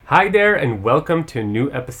Hi there, and welcome to a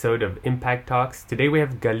new episode of Impact Talks. Today we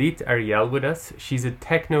have Galit Ariel with us. She's a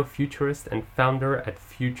techno-futurist and founder at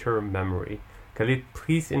Future Memory. Galit,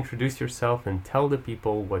 please introduce yourself and tell the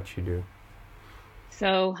people what you do.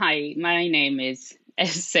 Hi, my name is,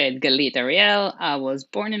 as said, Galit Ariel. I was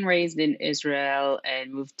born and raised in Israel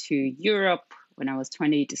and moved to Europe when I was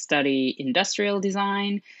 20 to study industrial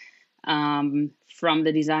design. From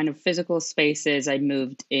the design of physical spaces, I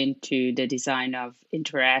moved into the design of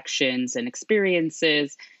interactions and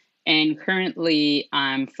experiences. And currently,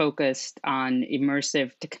 I'm focused on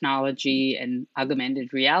immersive technology and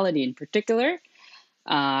augmented reality in particular.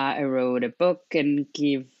 I wrote a book and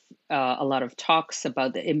give a lot of talks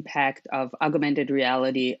about the impact of augmented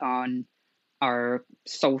reality on our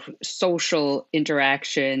social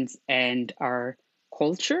interactions and our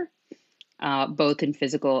culture, both in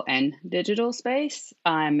physical and digital space.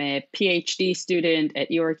 I'm a PhD student at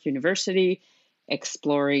York University,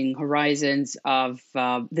 exploring horizons of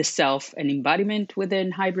the self and embodiment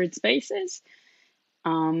within hybrid spaces.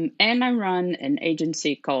 And I run an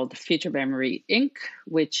agency called Future Memory Inc.,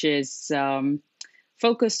 which is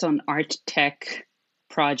focused on art tech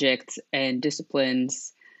projects and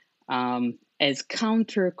disciplines as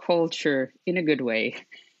counterculture in a good way,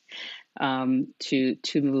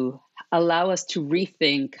 to allow us to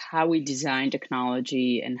rethink how we design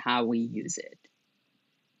technology and how we use it.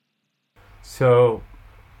 So,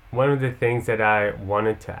 one of the things that I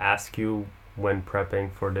wanted to ask you when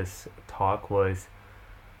prepping for this talk was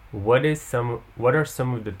what are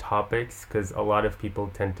some of the topics, because a lot of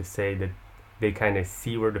people tend to say that they kind of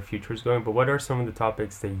see where the future is going, but what are some of the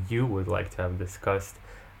topics that you would like to have discussed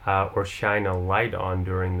or shine a light on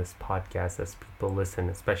during this podcast as people listen,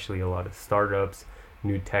 especially a lot of startups,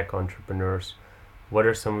 new tech entrepreneurs? What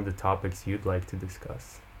are some of the topics you'd like to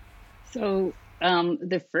discuss?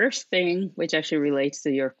 The first thing, which actually relates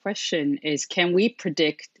to your question, is can we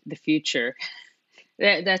predict the future?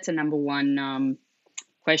 That's a number one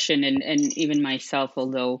question, and even myself,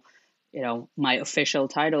 although my official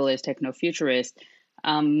title is techno-futurist,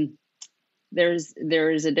 um, there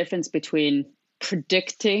is a difference between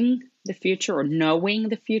predicting the future or knowing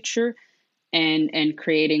the future and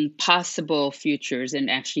creating possible futures and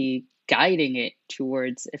actually guiding it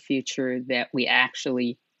towards a future that we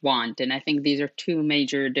actually want. And I think these are two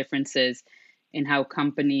major differences in how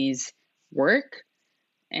companies work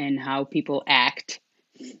and how people act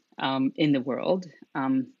in the world.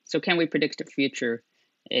 So, can we predict the future?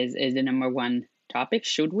 Is the number one topic?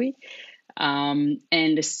 Should we? And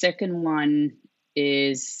the second one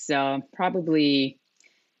is probably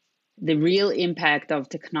the real impact of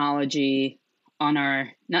technology on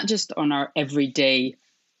our, not just on our everyday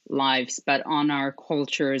lives, but on our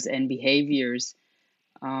cultures and behaviors.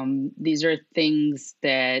 These are things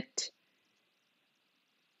that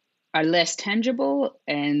are less tangible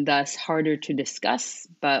and thus harder to discuss,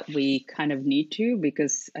 but we kind of need to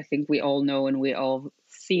because I think we all know and we all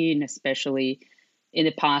seen, especially in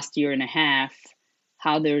the past year and a half,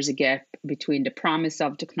 how there's a gap between the promise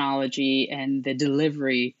of technology and the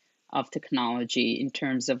delivery of technology in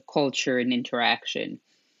terms of culture and interaction.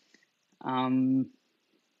 Um,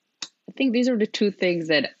 I think these are the two things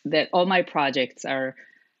that all my projects are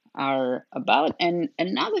about. And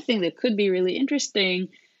another thing that could be really interesting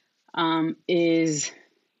is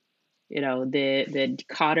the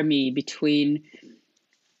dichotomy between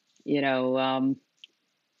you know um,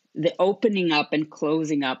 the opening up and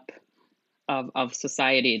closing up of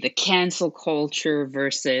society, the cancel culture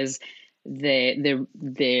versus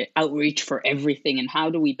the outreach for everything, and how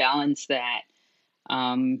do we balance that?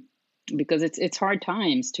 Um, because it's hard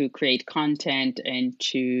times to create content and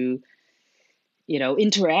to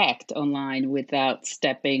interact online without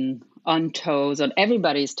stepping on toes, on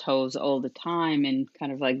everybody's toes all the time, and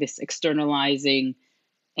kind of like this externalizing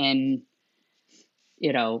and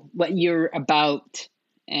what you're about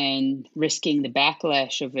and risking the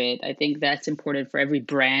backlash of it. I think that's important for every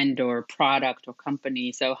brand or product or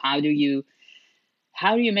company. So how do you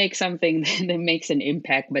make something that makes an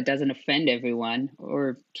impact but doesn't offend everyone,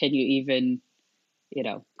 or can you even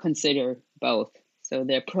consider both? So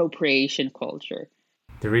the appropriation culture.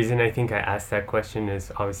 The reason I think I asked that question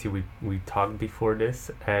is obviously we talked before this,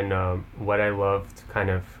 and what I loved kind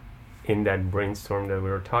of in that brainstorm that we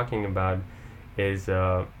were talking about is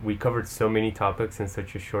we covered so many topics in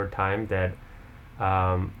such a short time that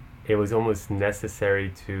it was almost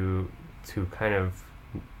necessary to kind of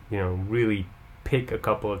really pick a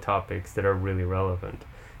couple of topics that are really relevant.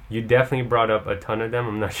 You definitely brought up a ton of them.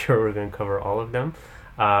 I'm not sure we're going to cover all of them,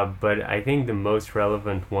 but I think the most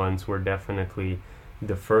relevant ones were definitely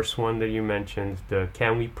the first one that you mentioned, the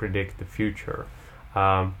can we predict the future?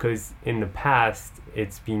 Because in the past,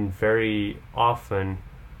 it's been very often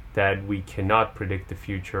that we cannot predict the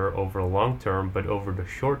future over the long term, but over the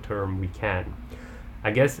short term, we can.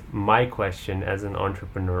 I guess my question as an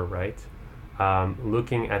entrepreneur, right?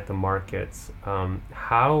 Looking at the markets,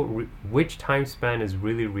 which time span is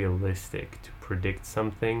really realistic to predict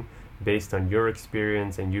something based on your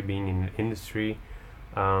experience and you being in the industry?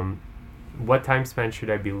 Um, what time span should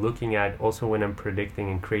I be looking at also when I'm predicting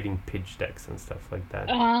and creating pitch decks and stuff like that?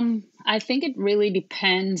 I think it really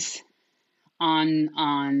depends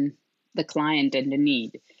on the client and the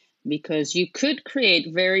need, because you could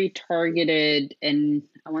create very targeted and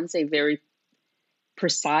I want to say very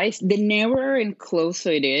precise. The narrower and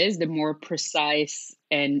closer it is, the more precise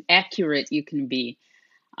and accurate you can be.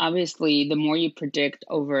 Obviously, the more you predict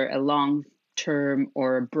over a long term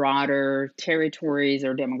or broader territories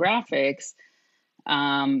or demographics,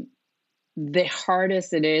 um, the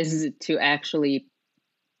hardest it is to actually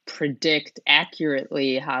predict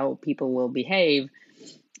accurately how people will behave,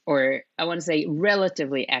 or I want to say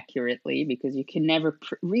relatively accurately, because you can never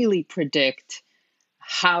really predict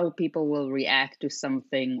how people will react to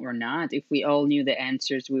something or not. If we all knew the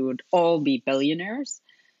answers, we would all be billionaires.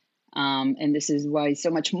 And this is why so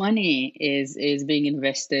much money is being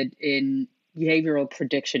invested in behavioral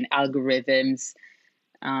prediction algorithms.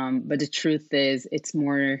 But the truth is, it's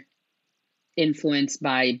more influenced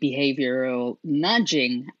by behavioral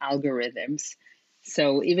nudging algorithms.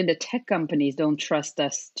 So even the tech companies don't trust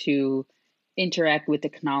us to interact with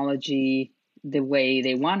technology the way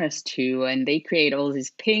they want us to, and they create all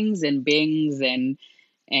these pings and bings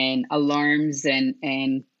and alarms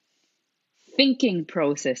and thinking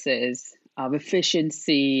processes of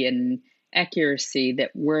efficiency and accuracy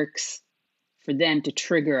that works for them to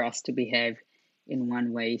trigger us to behave in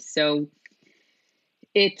one way. So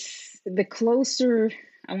it's the closer,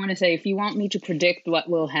 I want to say, if you want me to predict what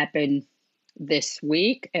will happen this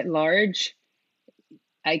week at large,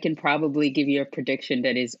 I can probably give you a prediction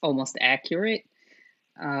that is almost accurate.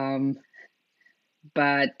 Um,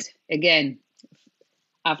 but again,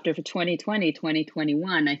 after 2020,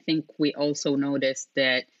 2021, I think we also noticed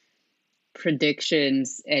that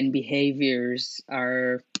predictions and behaviors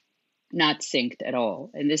are not synced at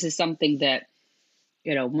all. And this is something that,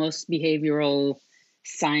 most behavioral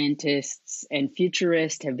scientists and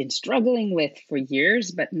futurists have been struggling with for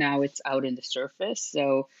years, but now it's out in the surface.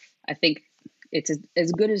 So I think it's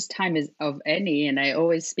as good as time as of any, and I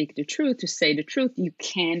always speak the truth. To say the truth, you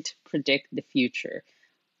can't predict the future,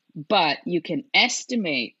 but you can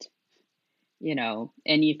estimate,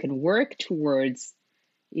 and you can work towards,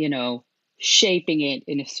 shaping it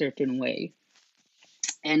in a certain way.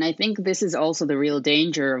 And I think this is also the real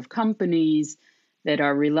danger of companies that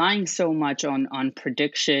are relying so much on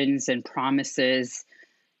predictions and promises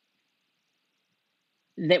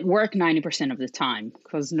that work 90% of the time,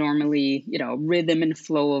 because normally, rhythm and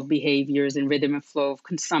flow of behaviors and rhythm and flow of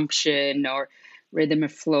consumption or rhythm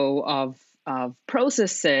and flow of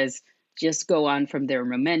processes just go on from their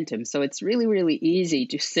momentum. So it's really, really easy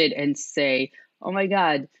to sit and say, oh my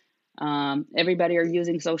God, everybody are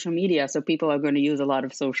using social media, so people are going to use a lot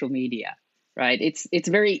of social media, right? It's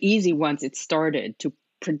very easy once it's started to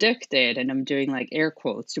predict it, and I'm doing like air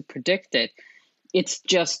quotes, to predict it. It's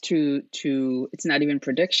just to it's not even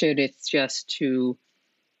prediction, it's just to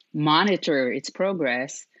monitor its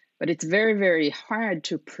progress. But it's very, very hard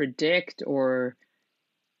to predict or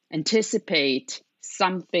anticipate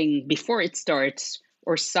something before it starts,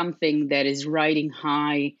 or something that is riding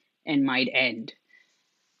high and might end.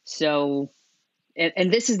 So,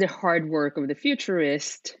 and this is the hard work of the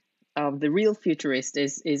futurist, of the real futurist,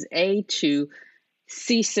 is to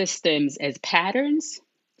see systems as patterns,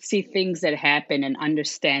 see things that happen and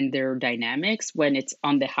understand their dynamics when it's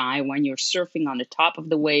on the high, when you're surfing on the top of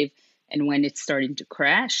the wave, and when it's starting to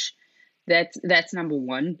crash. That's number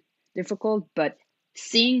one, difficult. But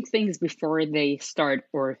seeing things before they start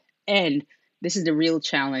or end, this is the real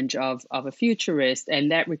challenge of a futurist,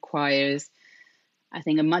 and that requires, I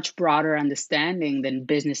think, a much broader understanding than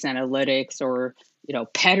business analytics or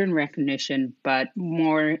pattern recognition, but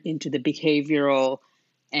more into the behavioral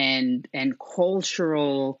and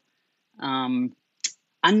cultural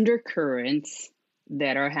undercurrents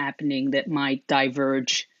that are happening that might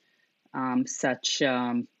diverge such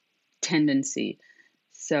tendency.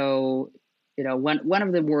 So, one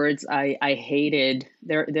of the words I hated,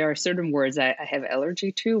 there are certain words I have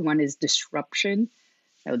allergy to. One is disruption.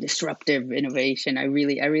 Disruptive innovation. I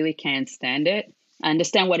really can't stand it. I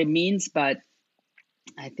understand what it means, but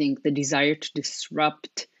I think the desire to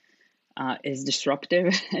disrupt is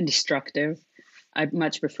disruptive and destructive. I'd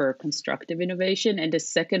much prefer constructive innovation. And the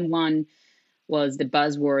second one was the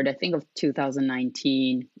buzzword, I think, of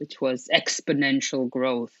 2019, which was exponential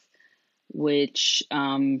growth, which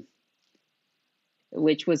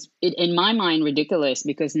which was in my mind ridiculous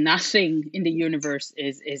because nothing in the universe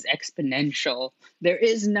is exponential. There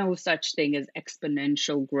is no such thing as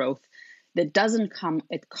exponential growth that doesn't come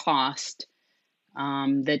at cost,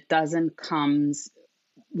 that doesn't comes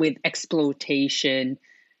with exploitation,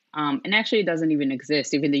 and actually it doesn't even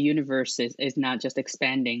exist. Even the universe is not just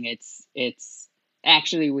expanding; it's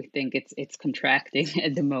actually, we think it's contracting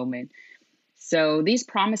at the moment. So these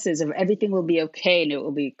promises of everything will be okay and it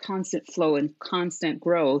will be constant flow and constant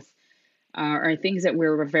growth are things that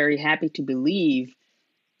we're very happy to believe.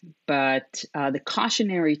 But the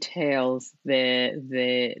cautionary tales,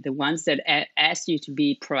 the ones that ask you to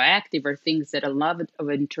be proactive, are things that a lot of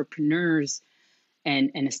entrepreneurs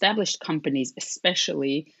and established companies,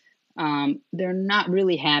 especially, they're not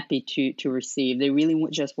really happy to receive. They really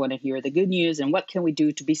just want to hear the good news and what can we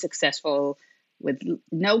do to be successful with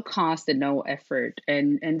no cost and no effort.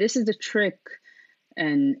 And this is the trick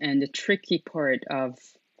and the tricky part of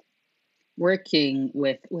working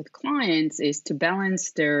with clients, is to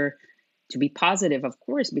balance their, to be positive, of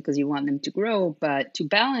course, because you want them to grow, but to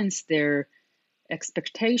balance their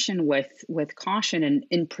expectation with caution and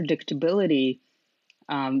unpredictability.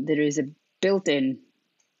 There is built-in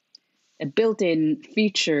a built-in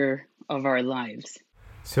feature of our lives.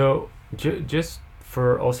 So just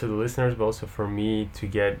for also the listeners, but also for me to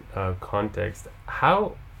get context,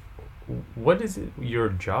 how what is it, your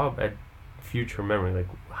job at Future Memory? Like,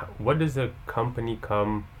 what does a company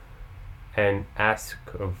come and ask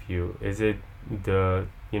of you? Is it the,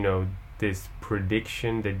 this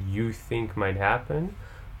prediction that you think might happen,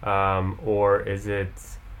 or is it,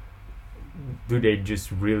 do they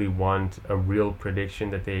just really want a real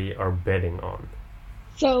prediction that they are betting on?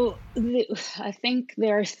 So I think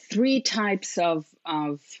there are three types of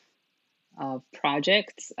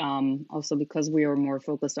projects. Also, because we are more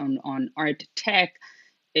focused on art tech,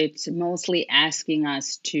 it's mostly asking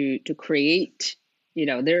us to create.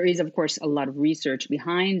 There is, of course, a lot of research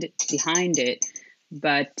behind it,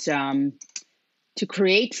 but to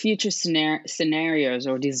create future scenarios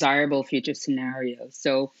or desirable future scenarios.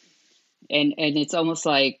 So, and it's almost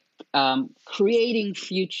like creating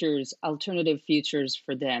futures, alternative futures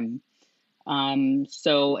for them.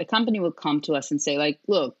 So a company will come to us and say, like,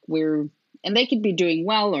 look, and they could be doing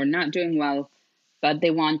well or not doing well, but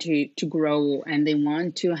they want to grow and they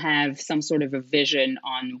want to have some sort of a vision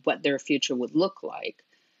on what their future would look like,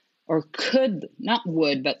 or could, not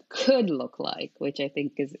would, but could look like, which I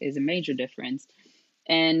think is a major difference.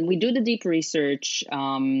 And we do the deep research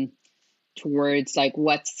towards like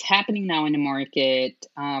what's happening now in the market.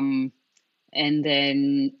 And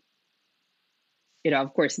then,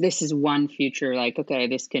 of course, this is one future, like, okay,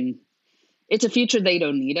 it's a future they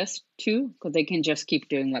don't need us to, because they can just keep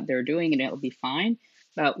doing what they're doing and it'll be fine.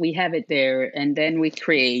 But we have it there, and then we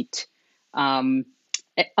create alternate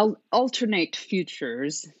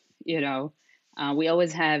futures. We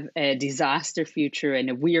always have a disaster future and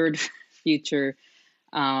a weird future.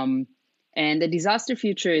 And the disaster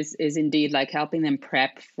future is indeed like helping them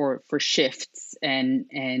prep for shifts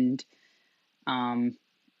and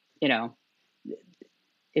you know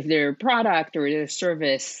if their product or their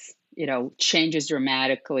service changes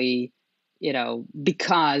dramatically,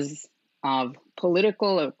 because of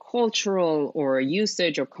political or cultural or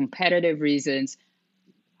usage or competitive reasons,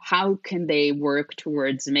 how can they work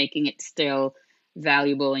towards making it still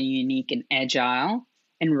valuable and unique and agile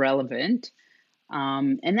and relevant?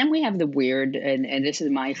 And then we have the weird, and this is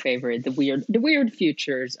my favorite, the weird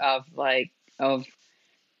futures of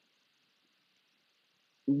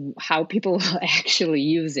how people actually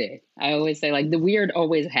use it. I always say, like, the weird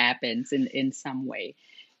always happens in some way.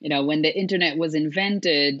 When the internet was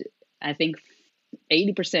invented, I think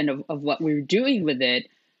 80% of what we were doing with it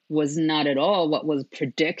was not at all what was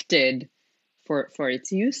predicted for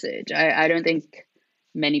its usage. I don't think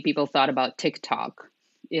many people thought about TikTok,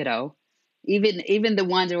 you know, even the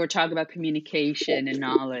ones that were talking about communication and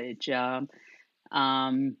knowledge, um,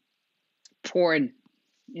 porn.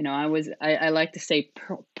 I like to say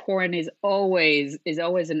porn is always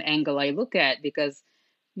an angle I look at, because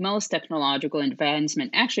most technological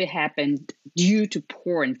advancement actually happened due to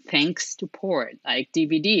porn, thanks to porn, like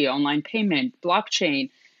DVD, online payment, blockchain.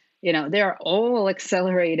 They're all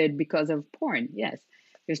accelerated because of porn. Yes.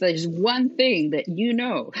 If there's one thing that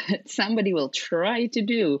somebody will try to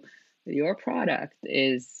do with your product,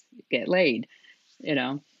 is get laid, you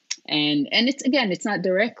know. And it's, again, it's not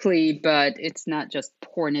directly, but it's not just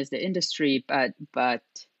porn as the industry, but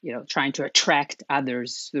trying to attract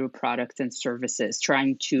others through products and services,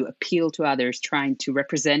 trying to appeal to others, trying to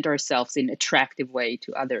represent ourselves in attractive way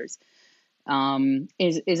to others, an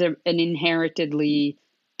inherently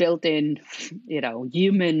built-in,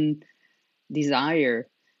 human desire,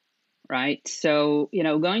 right? So,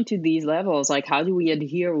 going to these levels, like how do we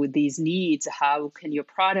adhere with these needs? How can your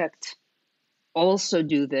product also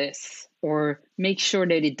do this, or make sure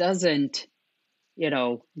that it doesn't,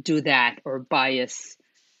 do that or bias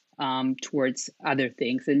towards other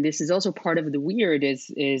things? And this is also part of the weird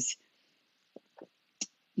is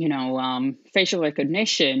facial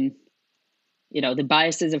recognition. The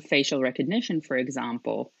biases of facial recognition, for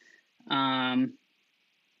example, are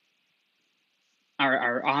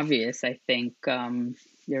obvious. I think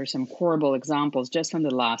there are some horrible examples just from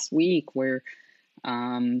the last week where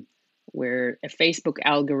a Facebook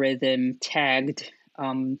algorithm tagged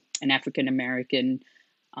an African American,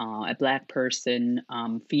 a Black person,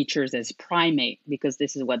 features as primate because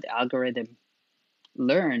this is what the algorithm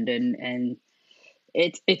learned, and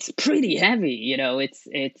it's pretty heavy.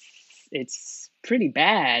 It's pretty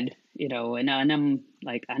bad. And I'm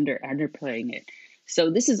like underplaying it. So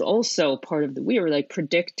this is also part of the weird, like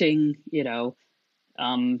predicting,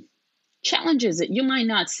 challenges that you might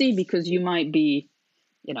not see because you might be,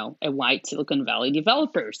 a white Silicon Valley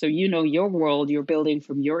developer. So your world, you're building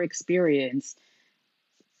from your experience,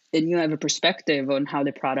 and you have a perspective on how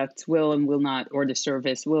the products will and will not, or the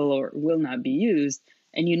service will or will not be used.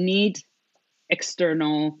 And you need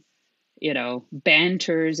external,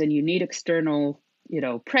 banters, and you need external,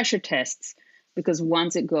 pressure tests, because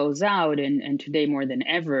once it goes out, and today more than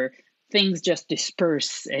ever, things just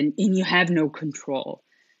disperse and you have no control.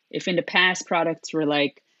 If in the past products were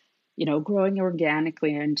like, growing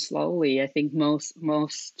organically and slowly, I think most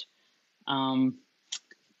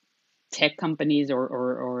tech companies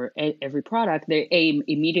or every product, they aim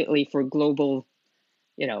immediately for global,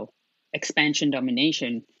 expansion,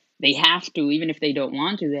 domination. They have to, even if they don't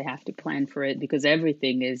want to, they have to plan for it because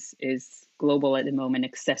everything is global at the moment,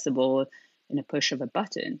 accessible in a push of a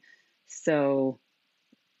button. So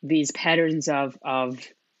these patterns of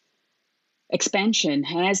expansion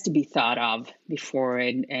has to be thought of before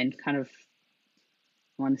and kind of,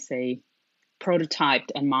 I want to say,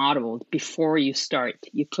 prototyped and modeled before you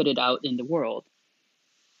put it out in the world.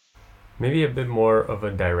 Maybe a bit more of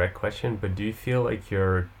a direct question, but do you feel like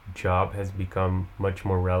your job has become much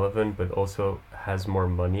more relevant, but also has more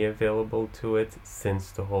money available to it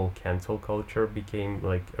since the whole cancel culture became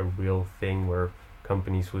like a real thing where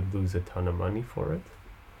companies would lose a ton of money for it?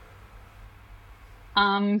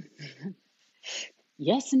 Um,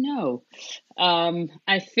 yes and no.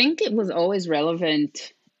 I think it was always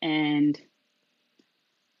relevant, and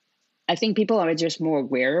I think people are just more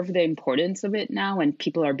aware of the importance of it now, and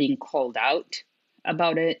people are being called out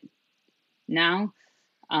about it now.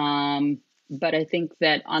 But I think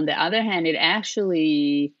that on the other hand, it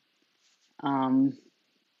actually, um,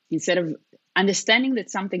 instead of understanding that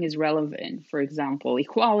something is relevant, for example,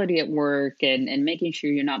 equality at work, and making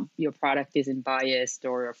sure your product isn't biased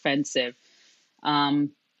or offensive,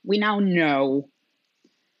 we now know.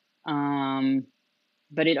 Um,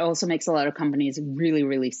 but it also makes a lot of companies really,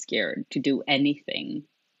 really scared to do anything,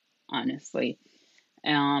 honestly.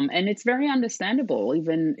 And it's very understandable.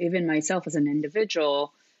 Even myself as an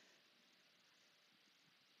individual,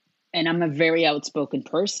 and I'm a very outspoken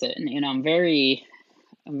person. I'm very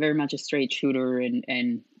much a straight shooter,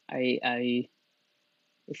 and I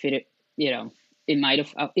if it it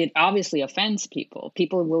might it obviously offends people.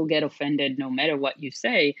 People will get offended no matter what you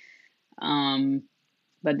say. Um,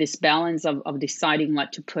 but this balance of deciding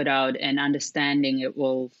what to put out and understanding it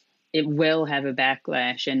will have a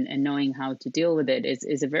backlash, and knowing how to deal with it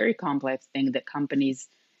is a very complex thing that companies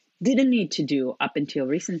didn't need to do up until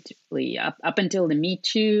recently, up until the Me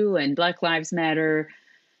Too and Black Lives Matter.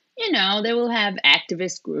 They will have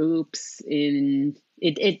activist groups in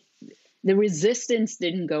it. The resistance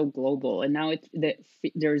didn't go global, and now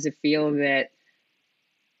there's a feel that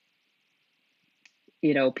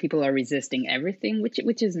people are resisting everything,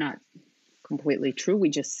 which is not completely true. We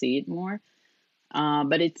just see it more,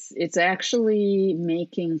 but it's actually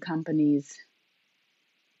making companies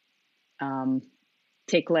um,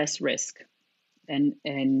 take less risk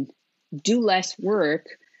and do less work,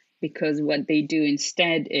 because what they do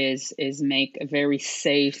instead is make a very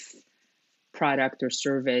safe product or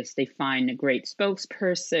service. They find a great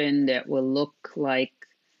spokesperson that will look like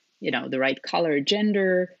the right color,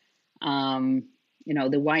 gender.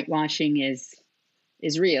 The whitewashing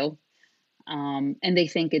is real, and they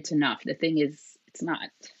think it's enough. The thing is, it's not,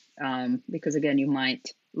 because again, you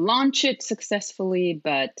might launch it successfully,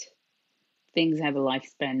 but things have a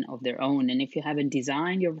lifespan of their own. And if you haven't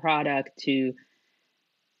designed your product to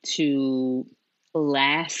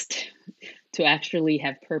last, to actually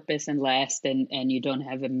have purpose and last, and you don't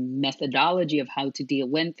have a methodology of how to deal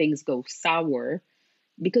when things go sour,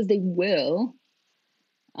 because they will,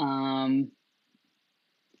 um,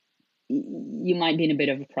 you might be in a bit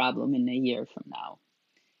of a problem in a year from now.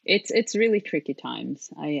 It's really tricky times.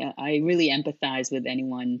 I really empathize with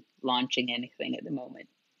anyone launching anything at the moment.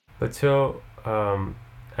 But so,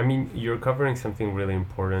 I mean, you're covering something really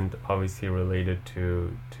important, obviously related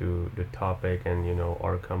to the topic, and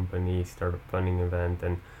our company startup funding event,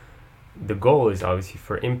 and the goal is obviously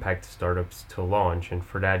for impact startups to launch, and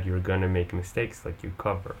for that you're gonna make mistakes like you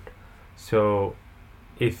covered. So,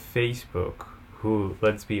 if Facebook, who,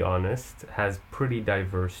 let's be honest, has pretty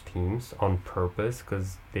diverse teams on purpose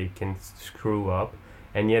because they can screw up,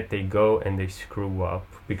 and yet they go and they screw up,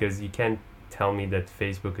 because you can't tell me that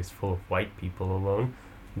Facebook is full of white people alone.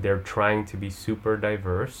 They're trying to be super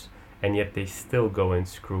diverse, and yet they still go and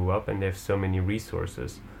screw up, and they have so many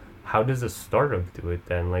resources. How does a startup do it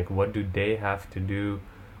then? Like, what do they have to do?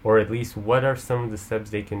 Or at least, what are some of the steps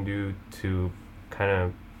they can do to kind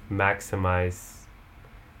of maximize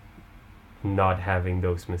not having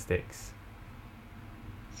those mistakes?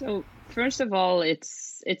 So first of all,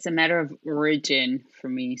 it's a matter of origin for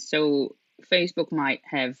me. So Facebook might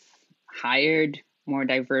have hired more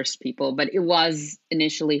diverse people, but it was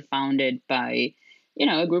initially founded by,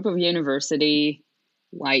 a group of university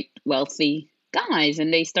white wealthy guys,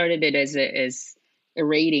 and they started it as a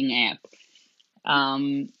rating app.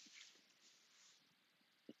 Um,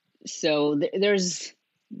 so there's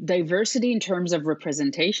diversity in terms of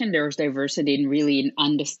representation. There's diversity in really in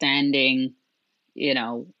understanding, you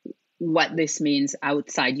know, what this means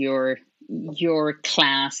outside your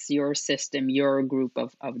class, your system, your group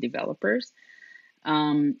of developers.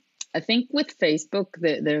 Um, I think with Facebook,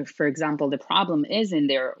 the for example, the problem is in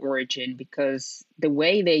their origin, because the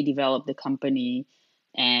way they develop the company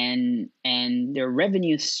and their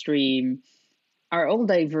revenue stream are all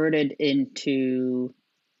diverted into,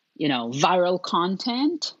 viral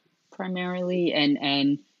content primarily,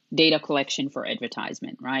 and data collection for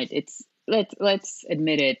advertisement, right? Let's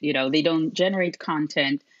admit it, they don't generate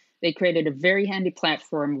content. They created a very handy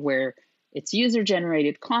platform where it's user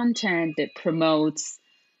generated content that promotes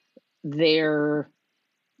their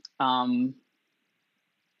um,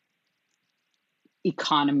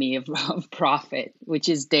 economy of profit, which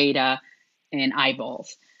is data and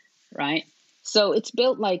eyeballs, right? So it's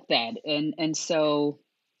built like that, and so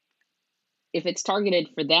if it's targeted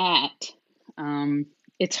for that, um,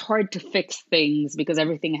 it's hard to fix things because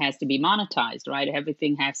everything has to be monetized, right?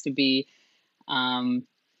 Everything has to be um,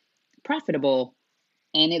 profitable.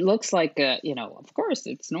 And it looks like, of course,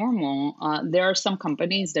 it's normal. There are some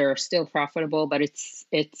companies that are still profitable, but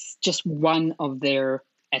it's just one of their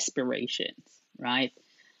aspirations, right?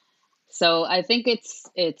 So I think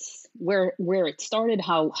it's where it started,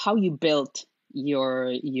 how you built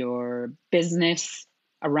your business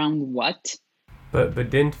around what. But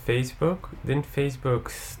didn't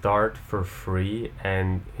Facebook start for free,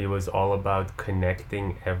 and it was all about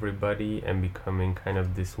connecting everybody and becoming kind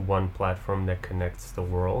of this one platform that connects the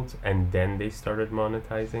world, and then they started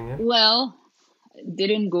monetizing it? Well,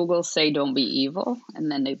 didn't Google say don't be evil,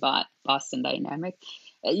 and then they bought Boston Dynamic?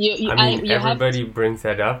 I mean, You have everybody brings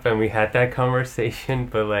that up, and we had that conversation,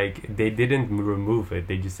 but like they didn't remove it;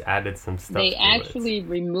 they just added some they stuff to it. actually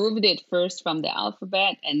removed it first from the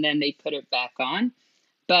alphabet, and then they put it back on.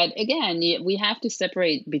 But again, we have to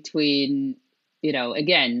separate between,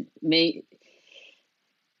 again,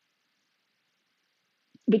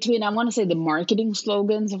 between, I want to say, the marketing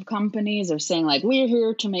slogans of companies are saying like we're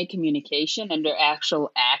here to make communication, and their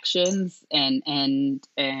actual actions and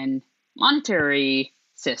monetary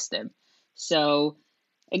system. So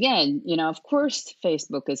again, of course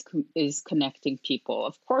Facebook is connecting people.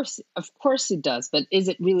 Of course it does, but is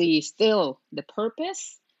it really still the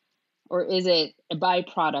purpose, or is it a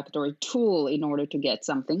byproduct or a tool in order to get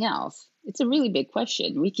something else? It's a really big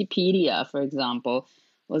question. Wikipedia, for example,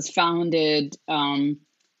 was founded to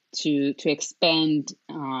expand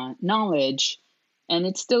knowledge, and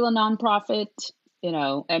it's still a nonprofit,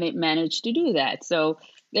 and it managed to do that. So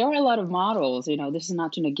there are a lot of models. This is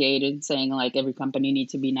not to negate it, saying like every company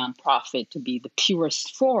needs to be nonprofit to be the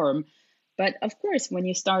purest form. But of course, when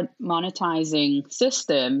you start monetizing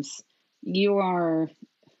systems, you are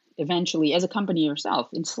eventually, as a company yourself,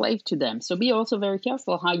 enslaved to them. So be also very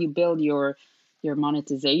careful how you build your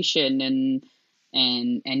monetization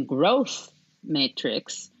and growth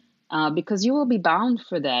matrix, because you will be bound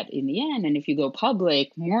for that in the end. And if you go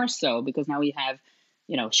public, more so, because now we have,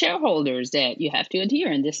 shareholders that you have to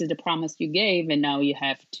adhere, and this is the promise you gave, and now you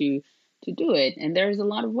have to do it. And there's a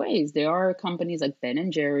lot of ways. There are companies like Ben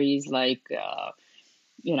and Jerry's, like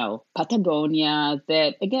Patagonia,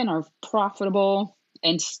 that again are profitable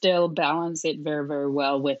and still balance it very, very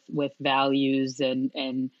well with values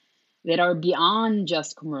and that are beyond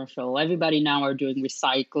just commercial. Everybody now are doing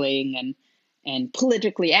recycling and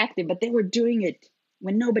politically active, but they were doing it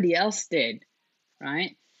when nobody else did,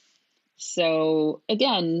 right? So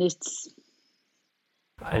again, it's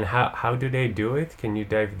And how do they do it? Can you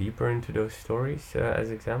dive deeper into those stories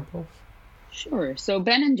as examples? sure. So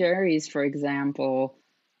Ben and Jerry's, for example,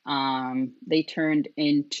 they turned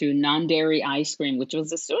into non-dairy ice cream, which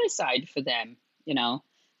was a suicide for them. You know,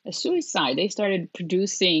 a suicide. They started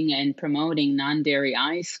producing and promoting non-dairy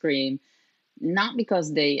ice cream, not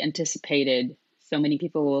because they anticipated so many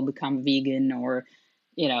people will become vegan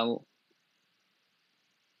you know,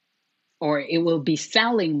 or it will be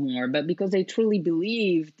selling more, but because they truly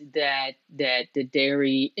believed that the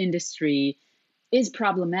dairy industry is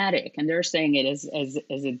problematic, and they're saying it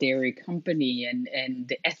as a dairy company, and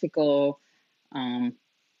um,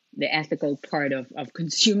 the ethical part of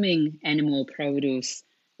consuming animal produce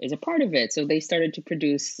is a part of it. So they started to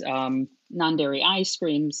produce non-dairy ice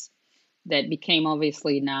creams that became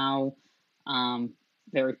obviously now um,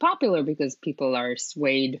 very popular because people are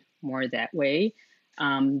swayed more that way.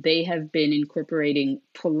 They have been incorporating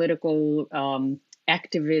political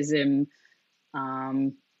activism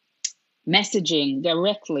um, messaging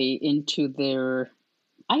directly into their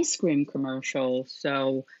ice cream commercial.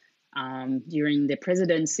 So during the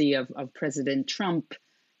presidency of President Trump,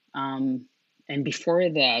 um, and before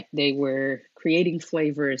that, they were creating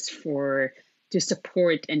flavors to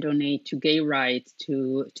support and donate to gay rights,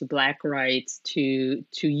 to Black rights, to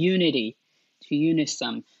unity, to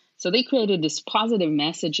Unisum. So they created this positive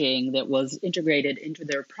messaging that was integrated into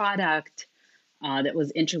their product, that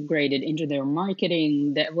was integrated into their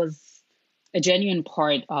marketing, that was a genuine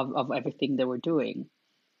part of everything they were doing,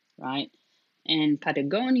 right? And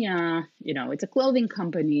Patagonia, it's a clothing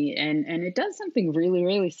company, and it does something really,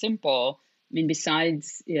 really simple. I mean,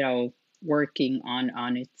 besides, working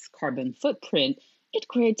on its carbon footprint, it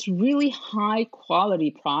creates really high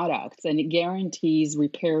quality products and it guarantees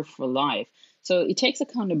repair for life. So it takes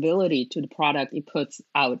accountability to the product it puts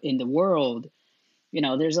out in the world.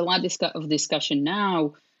 There's a lot of discussion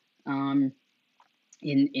now um,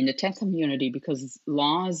 in the tech community because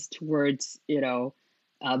laws towards the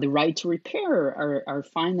right to repair are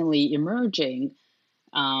finally emerging.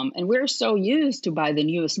 And we're so used to buy the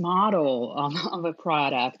newest model of a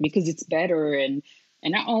product because it's better, and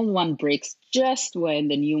our old one breaks just when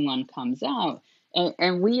the new one comes out.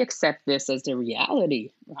 And we accept this as the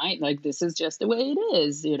reality, right? Like, this is just the way it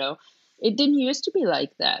is. It didn't used to be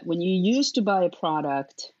like that. When you used to buy a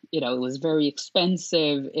product, it was very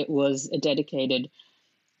expensive. It was a dedicated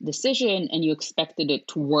decision, and you expected it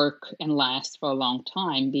to work and last for a long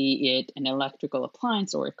time, be it an electrical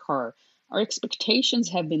appliance or a car. Our expectations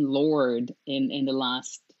have been lowered in the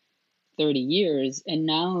last 30 years, and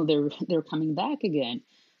now they're coming back again.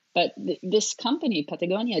 But this company,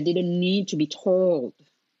 Patagonia, didn't need to be told,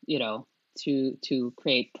 you know, to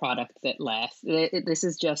create products that last. This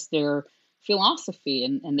is just their philosophy,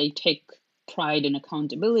 and they take pride and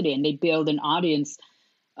accountability, and they build an audience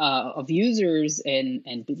of users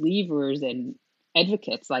and believers and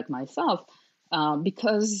advocates like myself,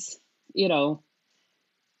 because you know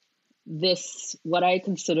this what I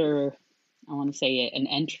consider, I want to say, an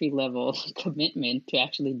entry level commitment to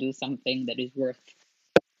actually do something that is worth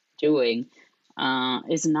doing,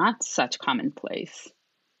 is not such commonplace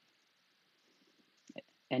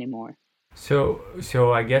anymore. So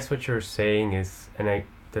I guess what you're saying is, and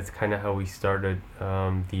that's kind of how we started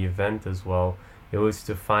the event as well. It was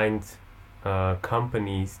to find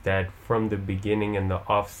companies that from the beginning and the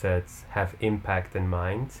offsets have impact in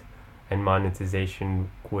mind, and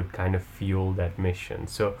monetization would kind of fuel that mission.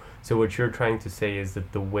 So what you're trying to say is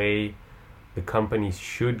that the way the companies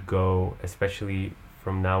should go, especially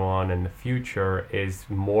from now on in the future, is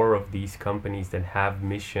more of these companies that have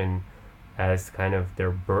mission as kind of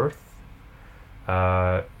their birth.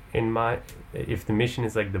 In my, if the mission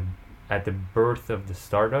is like the at the birth of the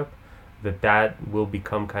startup, that will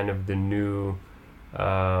become kind of the new.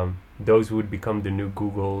 Those would become the new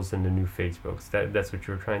Googles and the new Facebooks. That's what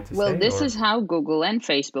you're trying to Well, say, this or is how Google and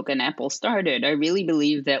Facebook and Apple started. I really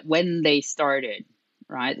believe that when they started,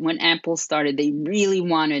 right, when Apple started, they really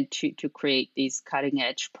wanted to create these cutting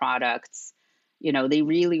edge products. They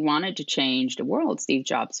really wanted to change the world. Steve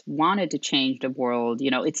Jobs wanted to change the world.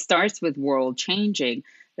 It starts with world changing.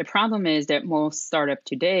 The problem is that most startup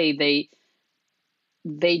today,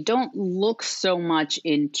 they don't look so much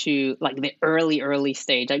into like the early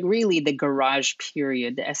stage, like really the garage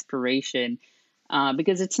period, the aspiration,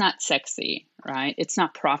 because it's not sexy, right? It's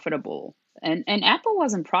not profitable, and Apple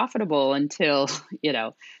wasn't profitable until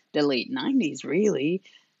the late '90s, really.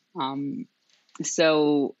 Um,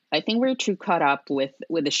 so I think we're too caught up with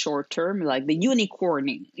the short term, like the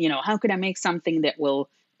unicorning. How could I make something that will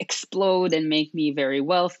explode and make me very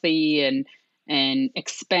wealthy and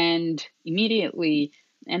expand immediately?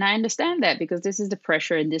 And I understand that because this is the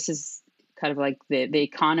pressure, and this is kind of like the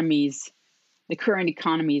economies, the current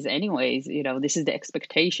economies, anyways. This is the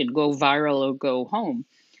expectation: go viral or go home.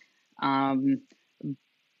 Um,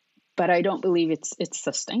 but I don't believe it's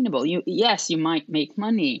sustainable. Yes, you might make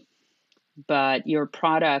money, but your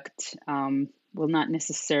product will not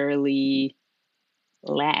necessarily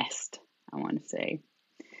last, I want to say,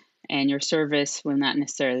 and your service will not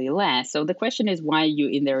necessarily last. So the question is, why are you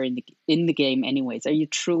in there in the game anyways? Are you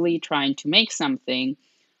truly trying to make something,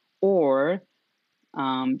 or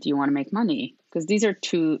do you want to make money? Because these are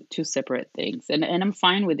two separate things, and I'm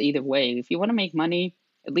fine with either way. If you want to make money,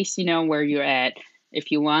 at least you know where you're at. If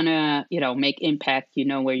you want to, make impact, you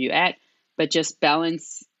know where you're at. But just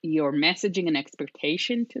balance your messaging and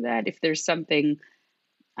expectation to that. If there's something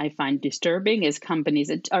I find disturbing, is companies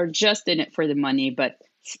that are just in it for the money, but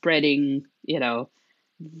spreading, the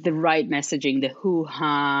right messaging, the hoo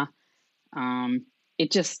ha.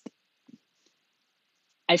 It just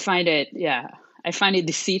I find it, yeah, I find it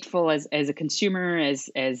deceitful as a consumer, as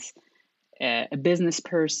a business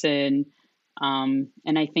person, and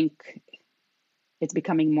I think it's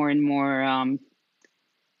becoming more and more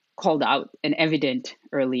called out and evident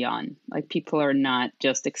early on. Like, people are not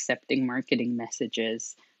just accepting marketing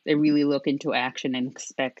messages; they really look into action and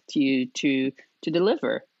expect you to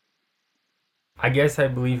deliver. I guess I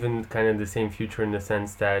believe in kind of the same future in the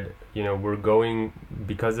sense that, we're going,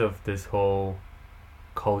 because of this whole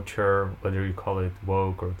culture, whether you call it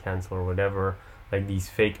woke or cancel or whatever, like these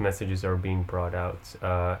fake messages are being brought out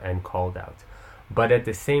and called out. But at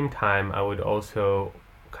the same time, I would also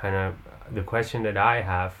kind of, the question that I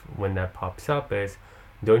have when that pops up is,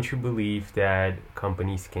 don't you believe that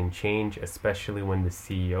companies can change, especially when the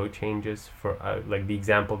CEO changes? For like, the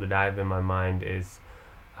example that I have in my mind is,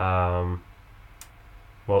 um,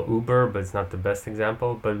 well, Uber, but it's not the best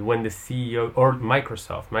example. But when the CEO, or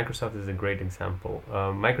Microsoft is a great example.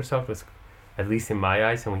 Microsoft was, at least in my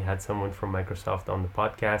eyes, and we had someone from Microsoft on the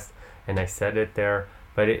podcast, and I said it there,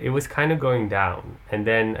 but it was kind of going down. And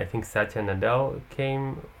then I think Satya Nadella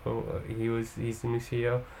came. He's the new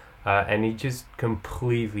CEO. And he just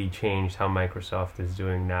completely changed how Microsoft is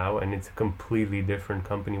doing now, and it's a completely different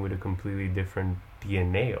company with a completely different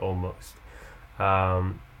DNA almost.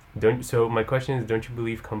 Um, don't so my question is, don't you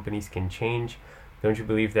believe companies can change? Don't you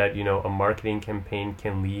believe that, a marketing campaign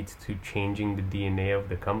can lead to changing the DNA of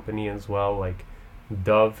the company as well? Like,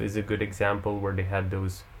 Dove is a good example, where they had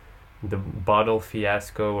the bottle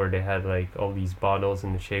fiasco, where they had like all these bottles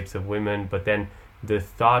in the shapes of women, but then the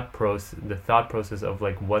thought process of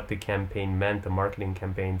like what the campaign meant, the marketing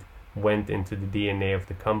campaign, went into the DNA of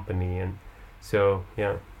the company. And so,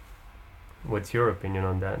 yeah, what's your opinion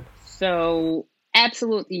on that? So,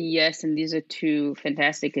 absolutely yes, and these are two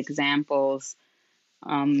fantastic examples.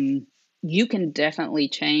 Um, you can definitely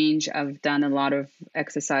change. I've done a lot of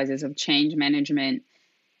exercises of change management.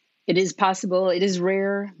 It is possible. It is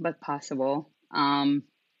rare, but possible.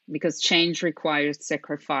 Because change requires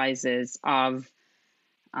sacrifices of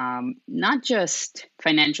not just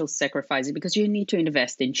financial sacrifices, because you need to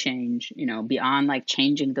invest in change, beyond like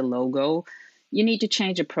changing the logo. You need to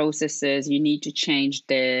change the processes. You need to change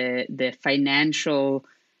the financial,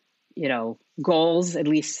 goals, at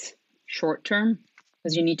least short term,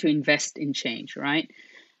 because you need to invest in change, right?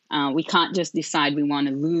 We can't just decide we want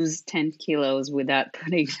to lose 10 kilos without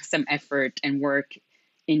putting some effort and work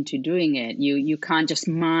into doing it. You can't just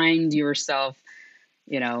mind yourself,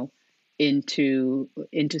 you know, into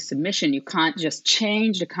submission. You can't just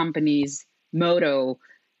change the company's motto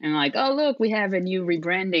and like, oh look, we have a new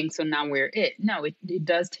rebranding, so now we're it. No, it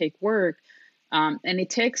does take work, and it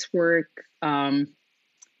takes work.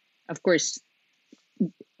 Of course,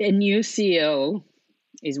 a new CEO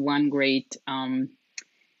is one great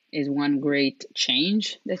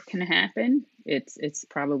change that can happen. It's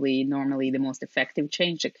probably normally the most effective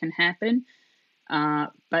change that can happen.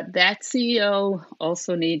 But that CEO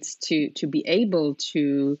also needs to be able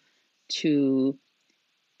to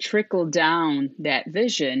trickle down that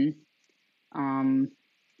vision. Um,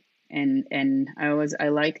 and I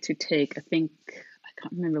like to take, I think, I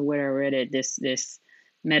can't remember where I read it, this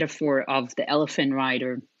metaphor of the elephant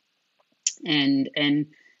rider, and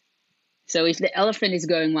So if the elephant is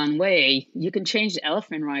going one way, you can change the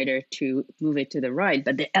elephant rider to move it to the right,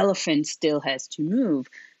 but the elephant still has to move.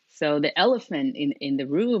 So the elephant in the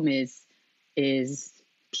room is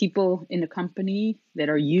people in the company that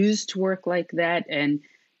are used to work like that. And,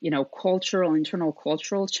 internal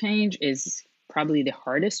cultural change is probably the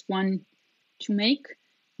hardest one to make,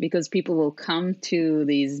 because people will come to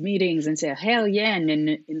these meetings and say, hell yeah, and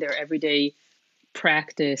then in their everyday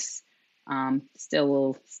practice, still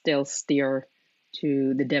will still steer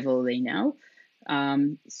to the devil they know.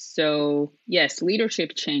 So yes,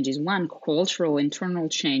 leadership change is one, cultural internal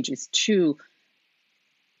change is two,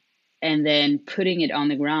 and then putting it on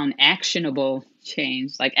the ground, actionable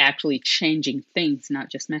change, like actually changing things, not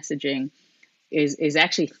just messaging, is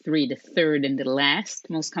actually three. The third and the last.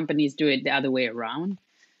 Most companies do it the other way around.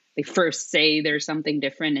 They first say there's something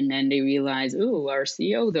different, and then they realize, oh, our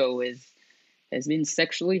CEO though has been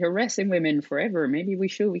sexually harassing women forever. Maybe we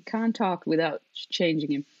can't talk without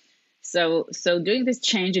changing him. So doing this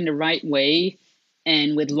change in the right way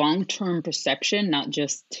and with long-term perception, not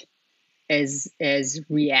just as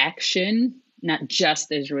reaction, not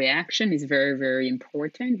just as reaction, is very, very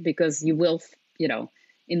important, because you will,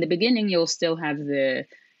 in the beginning, you'll still have the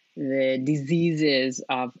diseases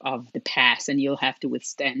of the past, and you'll have to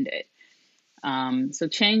withstand it. So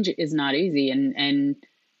change is not easy, and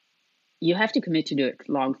you have to commit to do it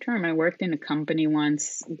long term. I worked in a company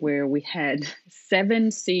once where we had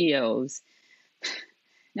 7 CEOs.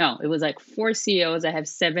 No, it was like 4 CEOs. I have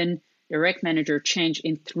 7 direct manager change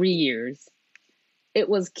in 3 years. It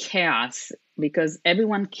was chaos because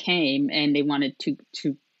everyone came and they wanted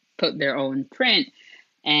to put their own print.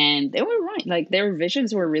 And they were right. Like, their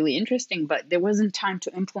visions were really interesting, but there wasn't time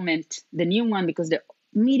to implement the new one because the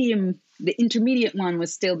intermediate one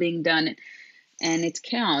was still being done, and it's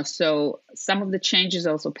chaos. So some of the changes,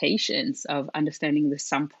 also patience of understanding that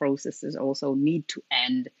some processes also need to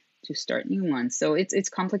end to start new ones. So it's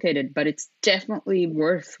complicated, but it's definitely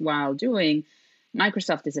worthwhile doing.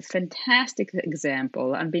 Microsoft is a fantastic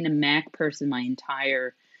example. I've been a Mac person my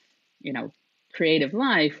entire, creative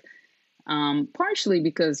life. Partially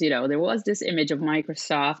because, there was this image of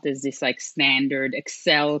Microsoft as this like standard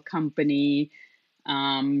Excel company,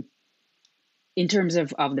 in terms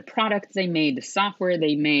of the products they made, the software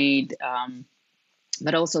they made,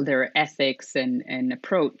 but also their ethics and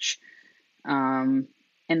approach.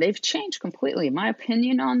 And they've changed completely. My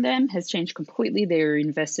opinion on them has changed completely. They're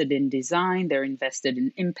invested in design. They're invested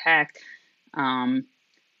in impact. I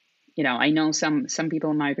know some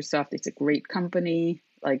people in Microsoft, it's a great company.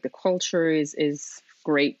 Like, the culture is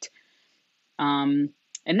great. And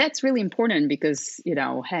that's really important because,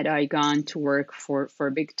 had I gone to work for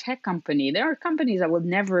a big tech company, there are companies I would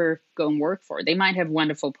never go and work for. They might have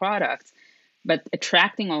wonderful products, but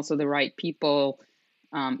attracting also the right people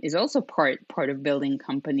is also part of building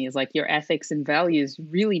companies. Like, your ethics and values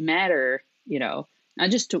really matter,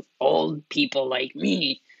 not just to old people like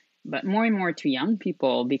me, but more and more to young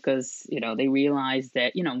people, because, they realize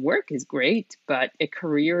that, work is great, but a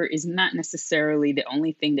career is not necessarily the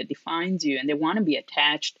only thing that defines you. And they want to be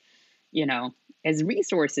attached, as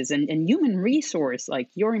resources, and human resource, like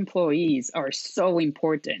your employees are so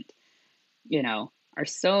important, are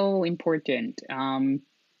so important.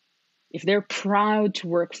 If they're proud to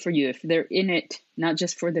work for you, if they're in it, not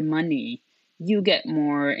just for the money, you get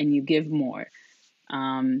more and you give more.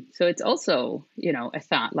 So it's also, a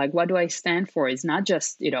thought, like, what do I stand for? It's not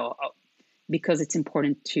just, because it's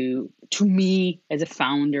important to me as a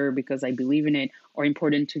founder, because I believe in it, or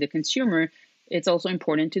important to the consumer. It's also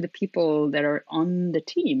important to the people that are on the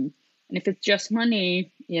team. And if it's just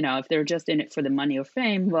money, if they're just in it for the money or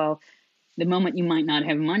fame, well, the moment you might not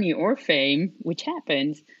have money or fame, which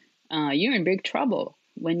happens, you're in big trouble.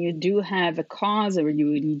 When you do have a cause, or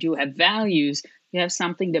you do have values, you have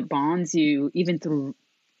something that bonds you even through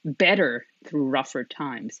rougher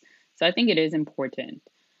times. So I think it is important.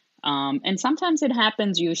 And sometimes it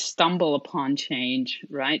happens, you stumble upon change,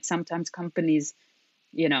 right? Sometimes companies,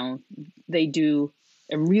 they do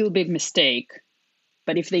a real big mistake,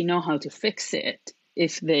 but if they know how to fix it,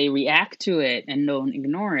 if they react to it and don't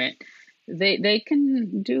ignore it, they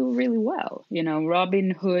can do really well.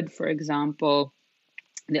 Robinhood, for example,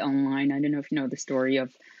 the online, I don't know if you know the story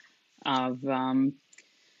of um,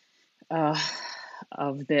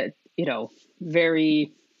 of the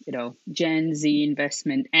very Gen Z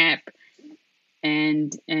investment app,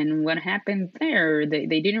 and what happened there, they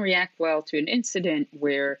didn't react well to an incident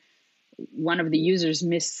where one of the users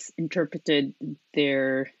misinterpreted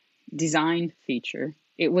their design feature.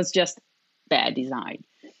 It was just bad design,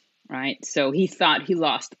 right? So he thought he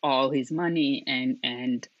lost all his money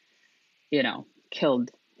and killed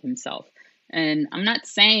himself. And I'm not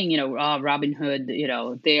saying, Robin Hood,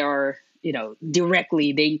 they are,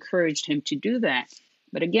 directly, they encouraged him to do that.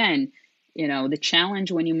 But again, the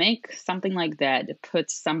challenge when you make something like that, it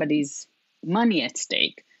puts somebody's money at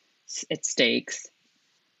stakes.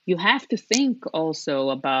 You have to think also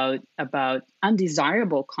about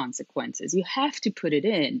undesirable consequences. You have to put it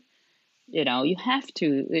in. You have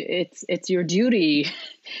to. It's your duty.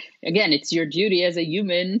 Again, it's your duty as a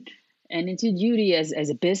human, and it's your duty as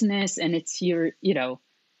a business, and it's your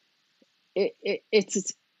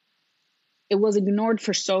it's it was ignored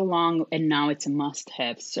for so long, and now it's a must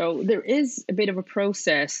have. So there is a bit of a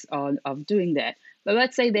process of doing that. But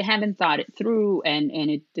let's say they haven't thought it through,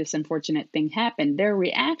 and this unfortunate thing happened. Their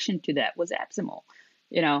reaction to that was abysmal.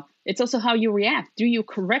 It's also how you react. Do you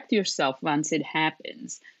correct yourself once it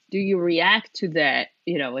happens? Do you react to that,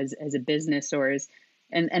 as a business, or as,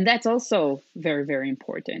 and that's also very, very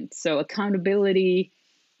important. So accountability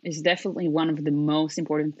is definitely one of the most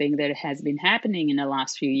important things that has been happening in the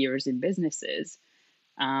last few years in businesses.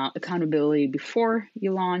 Accountability before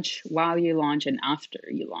you launch, while you launch, and after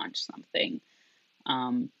you launch something.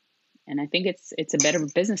 Um, and I think it's a better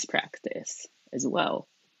business practice as well.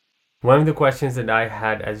 One of the questions that I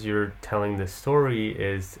had as you're telling the story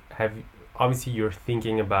is, have obviously you're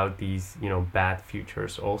thinking about these, bad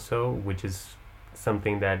futures also, which is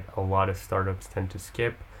something that a lot of startups tend to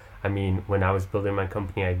skip. I mean, when I was building my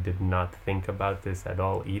company, I did not think about this at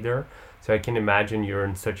all either. So I can imagine you're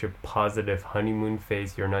in such a positive honeymoon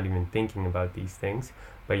phase, you're not even thinking about these things.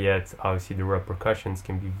 But yet, obviously, the repercussions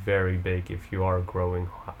can be very big if you are growing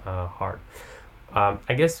hard.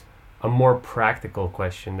 I guess a more practical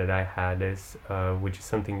question that I had is, which is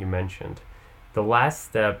something you mentioned. The last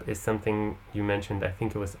step is something you mentioned, I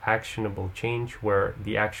think it was actionable change, where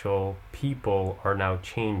the actual people are now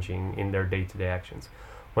changing in their day to day actions.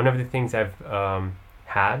 One of the things I've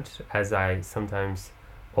had, as I sometimes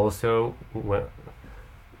also,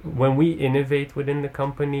 when we innovate within the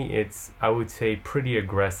company, it's, I would say, pretty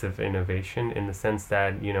aggressive innovation, in the sense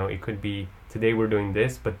that, it could be today we're doing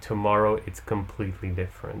this, but tomorrow it's completely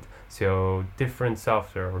different. So different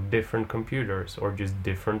software, or different computers, or just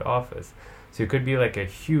different office. So it could be like a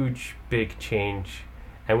huge, big change,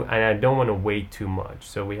 and I don't want to wait too much.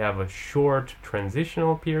 So we have a short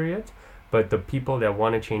transitional period, but the people that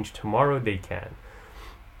want to change tomorrow, they can.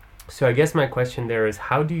 So I guess my question there is,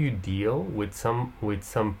 how do you deal with some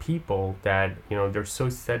people that, they're so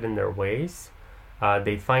set in their ways,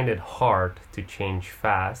 they find it hard to change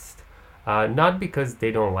fast, not because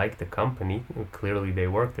they don't like the company. Clearly they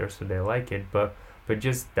work there, so they like it, but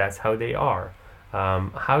just that's how they are.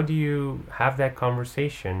 How do you have that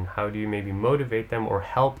conversation? How do you maybe motivate them or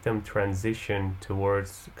help them transition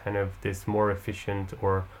towards kind of this more efficient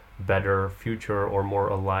or better future, or more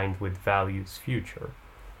aligned with values future?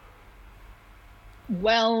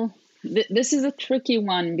 Well, this is a tricky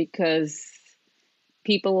one because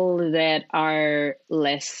people that are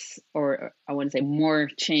less, or I want to say more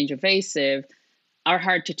change evasive, are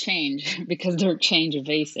hard to change because they're change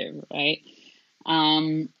evasive, right?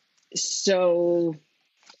 Um, so,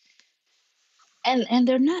 and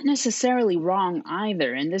they're not necessarily wrong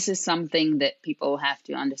either. And this is something that people have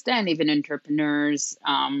to understand. Even entrepreneurs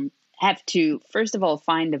have to, first of all,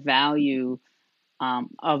 find the value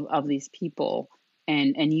of these people,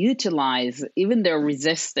 and utilize even their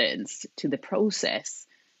resistance to the process.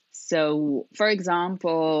 So, for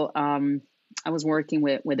example, I was working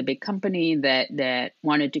with a big company that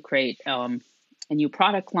wanted to create a new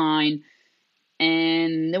product line,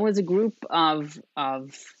 and there was a group of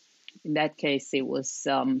in that case it was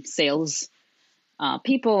sales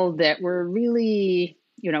people that were really,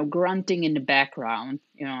 grunting in the background,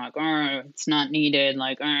 like, "Oh, it's not needed,"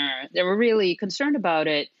 like, they were really concerned about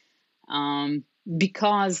it, um,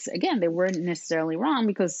 because again they weren't necessarily wrong,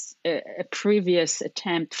 because a previous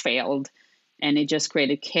attempt failed, and it just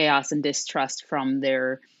created chaos and distrust from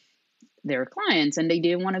their clients, and they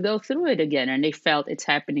didn't want to go through it again, and they felt it's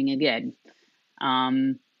happening again.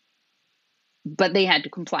 um, but they had to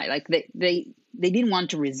comply. Like they didn't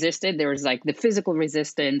want to resist it. There was like the physical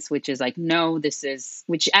resistance, which is like, no, this is,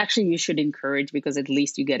 which actually you should encourage, because at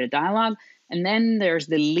least you get a dialogue. And then there's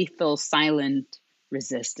the lethal silent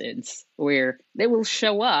resistance, where they will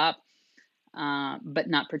show up, but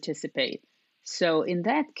not participate. So in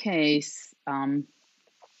that case,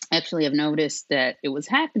 actually I've noticed that it was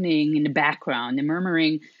happening in the background, the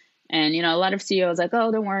murmuring. And a lot of CEOs like,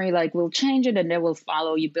 oh, don't worry, like, we'll change it and they will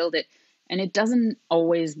follow you, build it. And it doesn't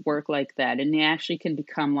always work like that. And it actually can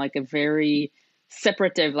become like a very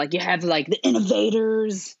separative, like you have like the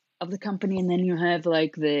innovators of the company, and then you have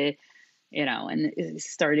like and is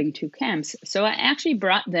starting two camps. So I actually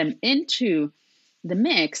brought them into the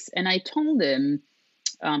mix, and I told them,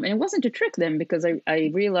 and it wasn't to trick them, because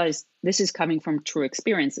I realized this is coming from true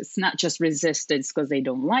experience. It's not just resistance because they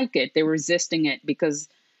don't like it. They're resisting it because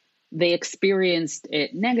they experienced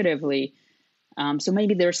it negatively. So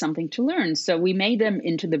maybe there's something to learn. So we made them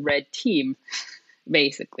into the red team,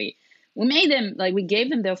 basically. We made them, like, we gave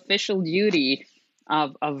them the official duty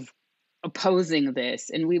of opposing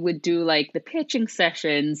this. And we would do like the pitching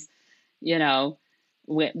sessions, you know,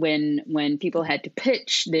 when people had to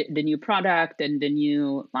pitch the new product and the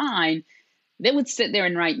new line, they would sit there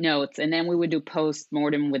and write notes, and then we would do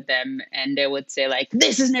post-mortem with them, and they would say, like,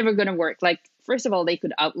 this is never going to work. Like, first of all, they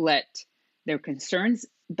could outlet their concerns,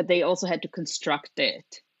 but they also had to construct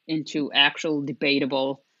it into actual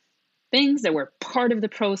debatable things that were part of the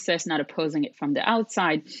process, not opposing it from the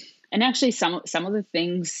outside. And actually, some of the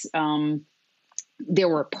things, they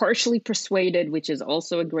were partially persuaded, which is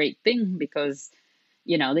also a great thing, because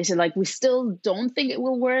they said, like, we still don't think it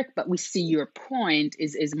will work, but we see your point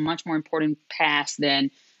is a much more important pass than,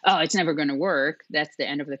 oh, it's never going to work. That's the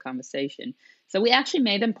end of the conversation. So we actually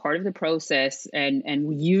made them part of the process, and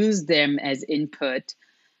we used them as input,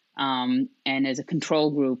 and as a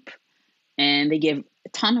control group. And they gave a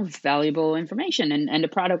ton of valuable information, and the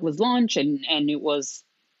product was launched, and it was,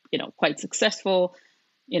 quite successful.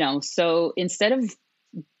 So instead of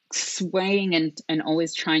swaying and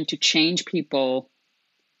always trying to change people,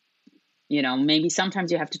 maybe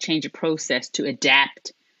sometimes you have to change a process to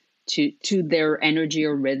adapt to their energy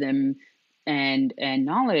or rhythm and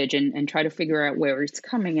knowledge, and try to figure out where it's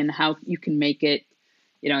coming and how you can make it,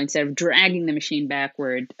 instead of dragging the machine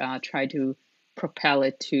backward, try to propel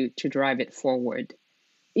it to drive it forward,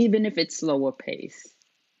 even if it's slower pace.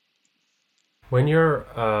 When you're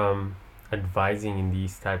advising in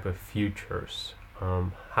these type of futures,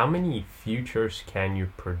 how many futures can you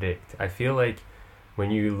predict? I feel like when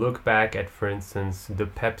you look back at, for instance, the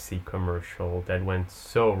Pepsi commercial that went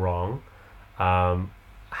so wrong,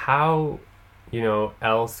 how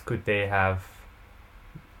else could they have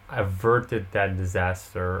averted that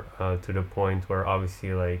disaster, to the point where,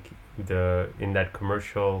 obviously, like, in that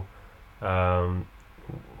commercial, um,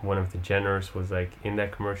 one of the Jenners was like in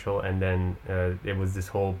that commercial, and then it was this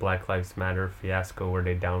whole Black Lives Matter fiasco where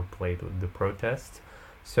they downplayed the protests.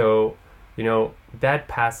 So that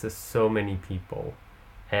passes so many people,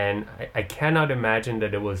 and I cannot imagine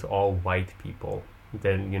that it was all white people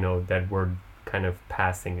that were kind of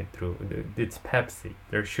passing it through. It's Pepsi.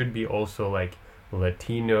 There should be also, like,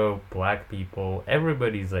 Latino, Black people.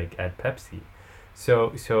 Everybody's like at Pepsi.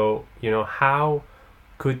 So how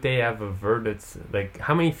could they have averted, like,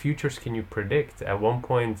 how many futures can you predict at one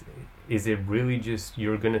point? Is it really just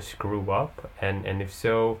you're gonna screw up, and if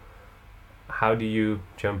so, how do you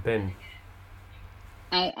jump in?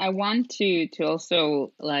 I want to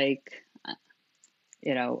also, like,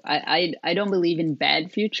 I don't believe in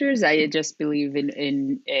bad futures. I just believe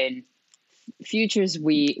in futures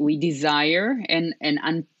we desire, and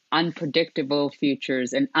unpredictable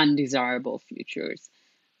futures and undesirable futures.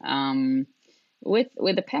 Um, with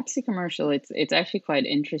the Pepsi commercial, it's actually quite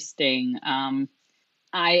interesting. I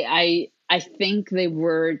think they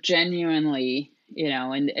were genuinely,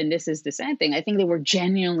 and this is the sad thing. I think they were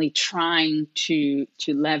genuinely trying to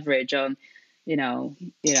leverage on,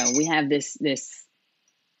 we have this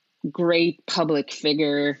great public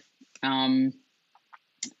figure, um,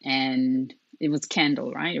 and it was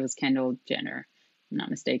Kendall, right? It was Kendall Jenner, if I'm not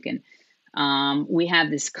mistaken. We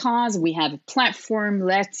have this cause, we have a platform,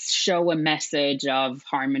 let's show a message of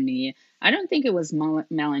harmony. I don't think it was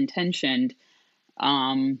malintentioned.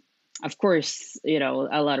 Um, of course,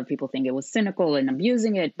 a lot of people think it was cynical and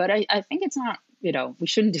abusing it, but I think it's not, we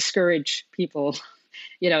shouldn't discourage people,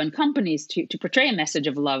 and companies to portray a message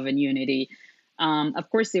of love and unity. Of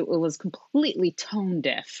course, it was completely tone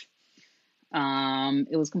deaf.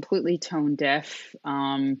 It was completely tone deaf,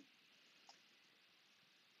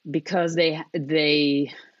 because they, maybe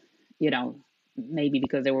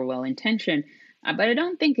because they were well intentioned, but I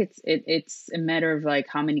don't think it's a matter of, like,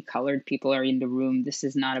 how many colored people are in the room. This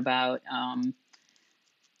is not about,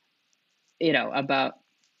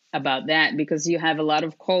 about that, because you have a lot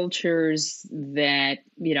of cultures that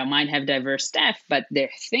might have diverse staff, but their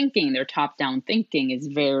top down thinking is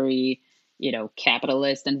very,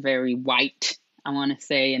 capitalist and very white, I want to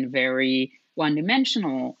say, and very one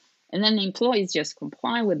dimensional. And then the employees just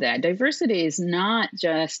comply with that. Diversity is not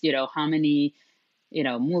just, how many,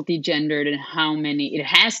 multi-gendered, and how many, it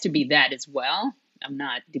has to be that as well. I'm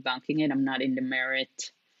not debunking it. I'm not in the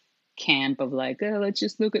merit camp of, like, oh, let's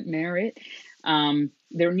just look at merit.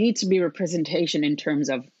 There needs to be representation in terms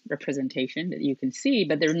of representation that you can see,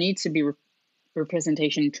 but there needs to be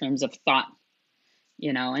representation in terms of thought,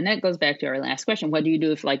 and that goes back to our last question. What do you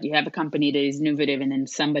do if like you have a company that is innovative and then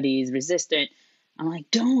somebody is resistant? I'm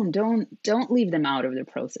like, don't leave them out of the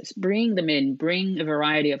process. Bring them in, bring a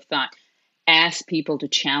variety of thought, ask people to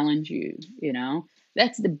challenge you.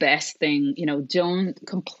 That's the best thing. Don't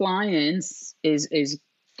compliance is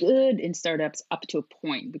good in startups up to a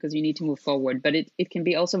point because you need to move forward, but it can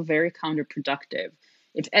be also very counterproductive.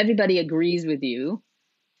 If everybody agrees with you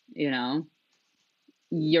know,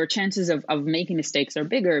 your chances of making mistakes are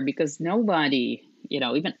bigger because nobody,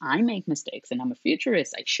 even I make mistakes and I'm a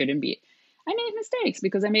futurist. I make mistakes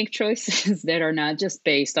because I make choices that are not just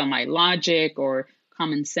based on my logic or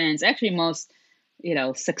common sense. Actually, most,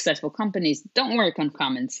 successful companies don't work on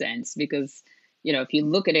common sense because, if you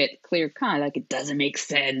look at it clear cut, like it doesn't make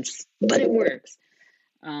sense, but it works.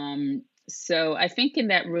 So I think in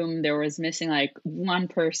that room, there was missing like one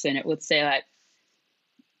person. It would say like,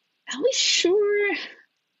 are we sure?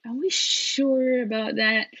 Are we sure about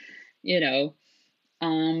that? You know,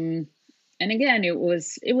 and again, it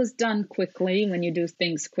was done quickly. When you do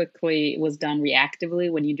things quickly, it was done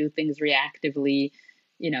reactively. When you do things reactively,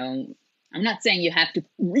 you know, I'm not saying you have to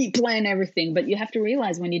replan everything, but you have to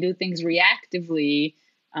realize when you do things reactively,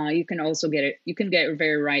 you can also get it. You can get it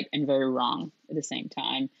very right and very wrong at the same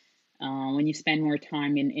time. When you spend more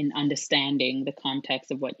time in understanding the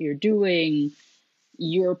context of what you're doing,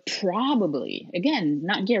 you're probably, again,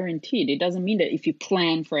 not guaranteed. It doesn't mean that if you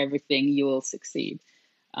plan for everything, you will succeed.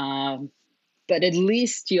 Um, but at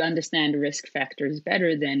least you understand the risk factors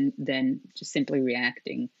better than just simply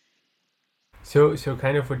reacting. So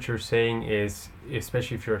kind of what you're saying is,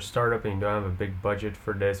 especially if you're a startup and you don't have a big budget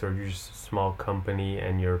for this, or you're just a small company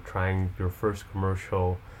and you're trying your first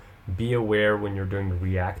commercial, be aware when you're doing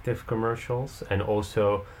reactive commercials, and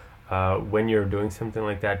also when you're doing something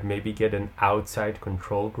like that, maybe get an outside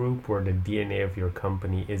control group where the DNA of your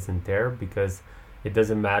company isn't there, because it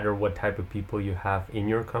doesn't matter what type of people you have in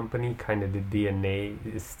your company, kind of the DNA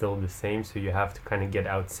is still the same. So you have to kind of get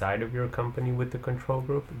outside of your company with the control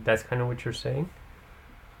group. That's kind of what you're saying.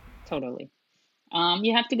 Totally.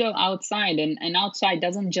 You have to go outside, and outside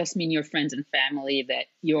doesn't just mean your friends and family that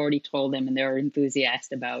you already told them and they're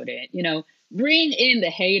enthusiastic about it. Bring in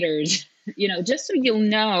the haters, just so you'll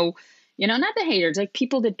know, not the haters, like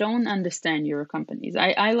people that don't understand your companies.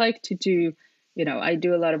 I like to do, I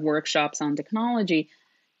do a lot of workshops on technology.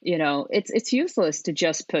 It's useless to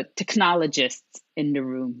just put technologists in the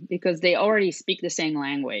room because they already speak the same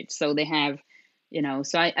language. So they have,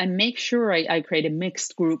 so I make sure I create a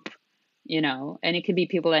mixed group, and it could be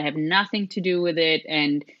people that have nothing to do with it.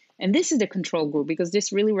 And this is the control group because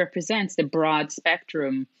this really represents the broad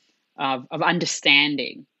spectrum of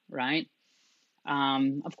understanding, right?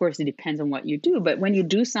 Of course, it depends on what you do, but when you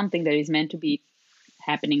do something that is meant to be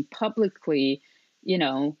happening publicly, you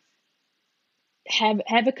know, have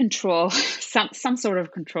a control, some sort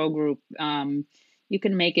of control group. You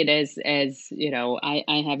can make it as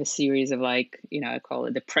I have a series of like, I call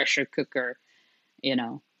it the pressure cooker, you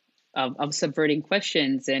know, of subverting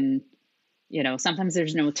questions. And sometimes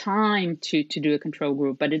there's no time to do a control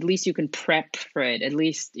group, but at least you can prep for it. At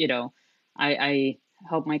least I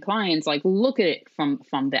help my clients like look at it from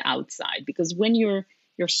the outside, because when you're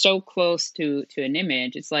so close to an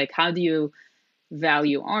image, it's like, how do you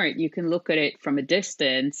value art? You can look at it from a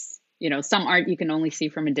distance. Some art you can only see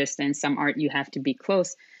from a distance, some art you have to be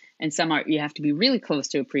close, and some art you have to be really close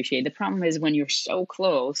to appreciate. The problem is when you're so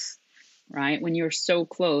close, right? When you're so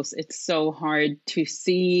close, it's so hard to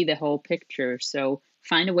see the whole picture. So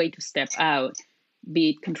find a way to step out,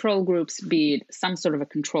 be it control groups, be it some sort of a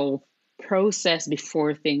control process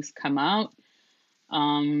before things come out.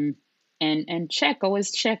 And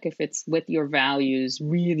always check if it's with your values,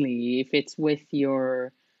 really, if it's with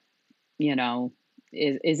your, you know,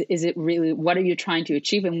 is it really, what are you trying to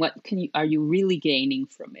achieve, and what are you really gaining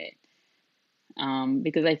from it?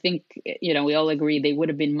 Because I think, we all agree they would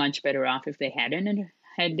have been much better off if they hadn't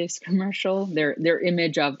had this commercial. Their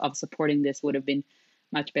image of supporting this would have been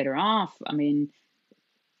much better off. I mean,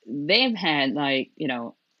 they've had like,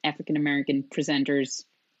 African American presenters,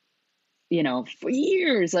 for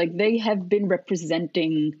years. Like they have been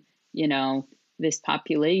representing, this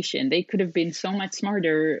population. They could have been so much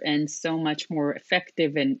smarter and so much more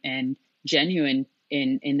effective and genuine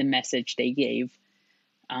in the message they gave.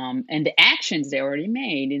 And the actions they already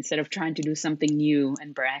made, instead of trying to do something new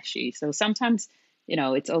and brashy. So sometimes,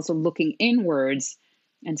 it's also looking inwards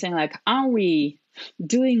and saying like, are we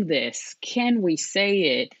doing this? Can we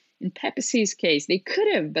say it? In Pepsi's case, they could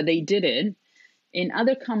have, but they didn't. In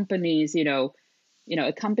other companies, a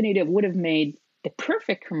company that would have made the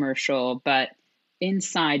perfect commercial, but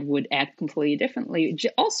inside would act completely differently,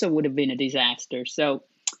 also would have been a disaster. So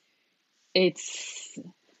it's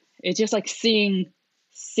it's just like seeing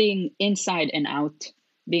inside and out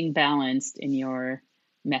being balanced in your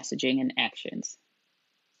messaging and actions.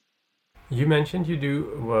 You mentioned you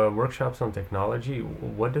do workshops on technology.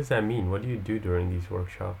 What does that mean? What do you do during these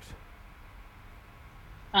workshops?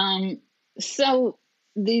 Um, so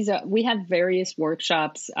these are we have various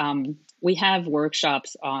workshops. We have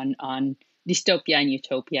workshops on dystopia and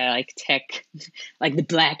utopia, like tech, like the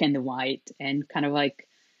black and the white, and kind of like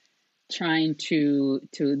trying to.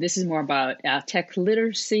 This is more about tech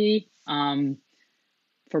literacy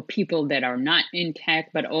for people that are not in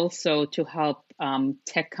tech, but also to help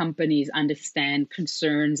tech companies understand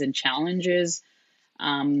concerns and challenges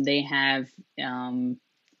they have.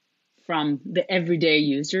 From the everyday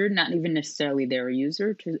user, not even necessarily their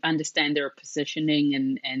user, to understand their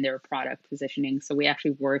positioning and their product positioning. So we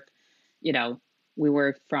actually work, you know, we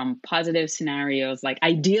work from positive scenarios, like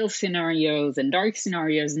ideal scenarios and dark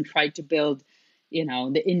scenarios, and try to build,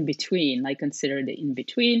 the in between, like consider the in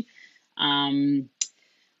between. Um,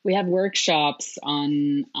 we have workshops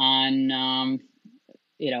on I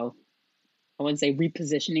wouldn't say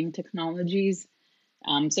repositioning technologies.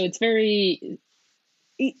 So it's very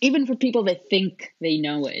even for people that think they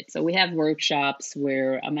know it. So we have workshops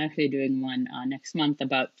where I'm actually doing one next month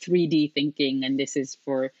about 3D thinking, and this is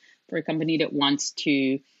for a company that wants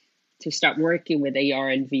to start working with AR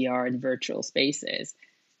and VR in virtual spaces.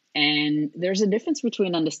 And there's a difference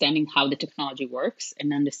between understanding how the technology works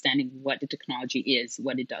and understanding what the technology is,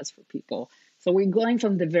 what it does for people. So we're going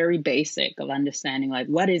from the very basic of understanding like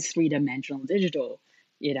what is three-dimensional digital,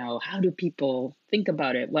 how do people think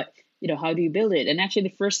about it? How do you build it? And actually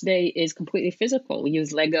the first day is completely physical. We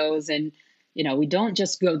use Legos and, we don't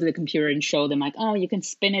just go to the computer and show them like, oh, you can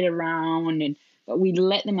spin it around but we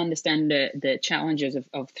let them understand the challenges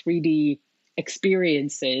of 3D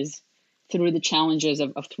experiences through the challenges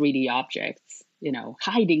of 3D objects,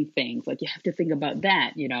 hiding things. Like you have to think about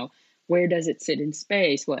that, where does it sit in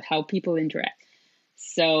space? How people interact.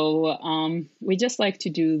 So we just like to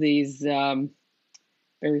do these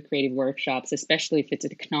very creative workshops, especially if it's a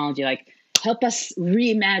technology, like help us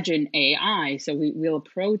reimagine AI. So we'll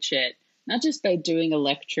approach it not just by doing a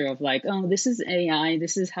lecture of like, oh, this is AI,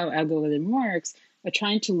 this is how algorithm works, but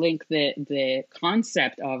trying to link the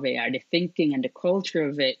concept of AI, the thinking and the culture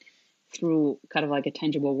of it through kind of like a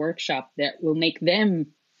tangible workshop that will make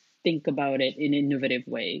them think about it in an innovative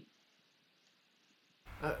way.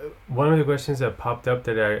 One of the questions that popped up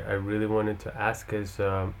that I really wanted to ask is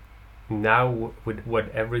now with what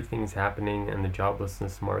everything's happening in the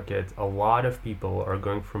joblessness market, a lot of people are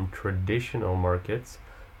going from traditional markets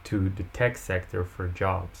to the tech sector for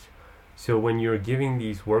jobs. So when you're giving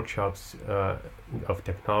these workshops of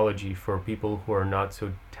technology for people who are not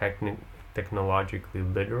so technologically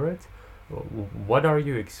literate, what are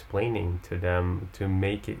you explaining to them to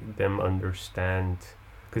make them understand?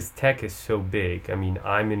 Because tech is so big. I mean,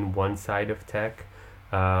 I'm in one side of tech.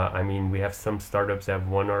 I mean, we have some startups that have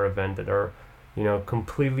won our event that are,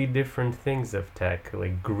 completely different things of tech,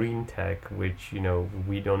 like green tech, which,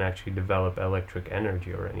 we don't actually develop electric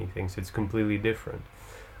energy or anything. So it's completely different.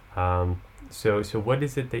 So what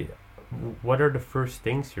is it what are the first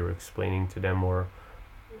things you're explaining to them or,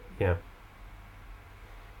 yeah.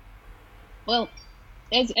 Well,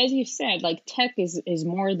 as you said, like tech is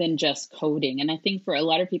more than just coding. And I think for a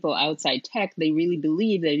lot of people outside tech, they really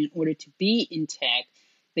believe that in order to be in tech,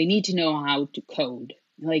 they need to know how to code.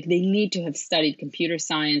 Like they need to have studied computer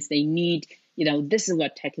science. They need, this is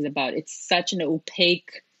what tech is about. It's such an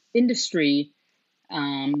opaque industry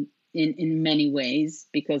in many ways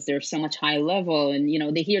because they're so much high level and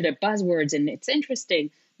they hear the buzzwords and it's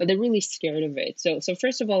interesting, but they're really scared of it. So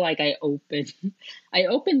first of all, like I open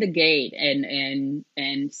the gate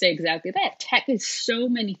and say exactly that. Tech is so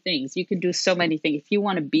many things. You can do so many things if you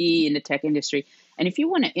want to be in the tech industry, and if you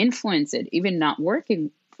want to influence it, even not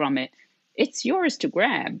working from it, it's yours to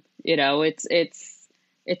grab.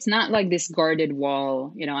 It's not like this guarded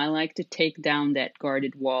wall. I like to take down that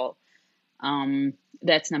guarded wall.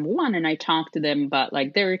 That's number one. And I talk to them about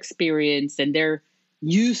like their experience and their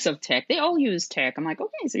use of tech. They all use tech. I'm like,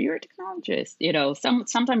 okay, so you're a technologist.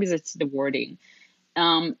 Sometimes it's the wording.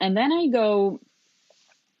 And then I go,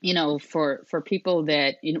 for people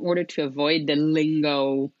that in order to avoid the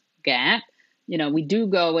lingo gap, we do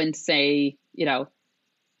go and say,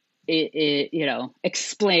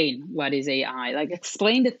 explain what is AI, like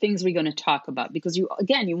explain the things we're going to talk about, because you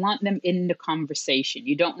want them in the conversation.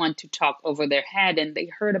 You don't want to talk over their head and they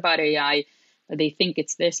heard about AI, They think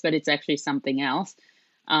it's this, but it's actually something else.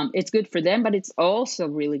 It's good for them, but it's also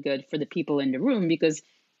really good for the people in the room, because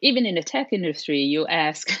even in the tech industry, you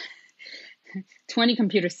ask 20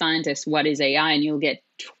 computer scientists what is AI, and you'll get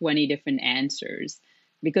 20 different answers,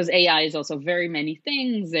 because AI is also very many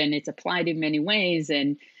things and it's applied in many ways.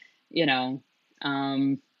 And, you know,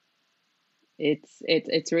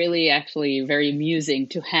 it's really actually very amusing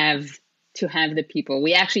to have the people.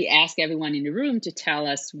 We actually ask everyone in the room to tell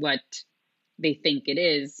us what they think it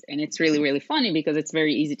is, and it's really, really funny, because it's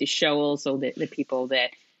very easy to show also the people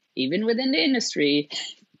that even within the industry,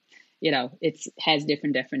 it has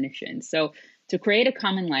different definitions. So to create a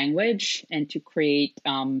common language and to create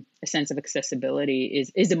a sense of accessibility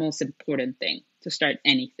is the most important thing to start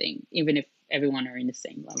anything, even if everyone are in the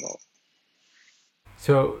same level.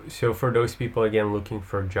 So for those people again looking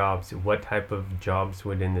for jobs, what type of jobs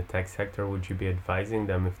within the tech sector would you be advising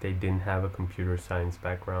them if they didn't have a computer science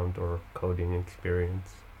background or coding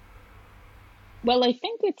experience? Well, I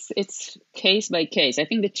think it's case by case. I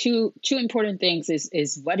think the two important things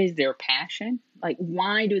is what is their passion? Like,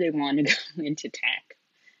 why do they want to go into tech?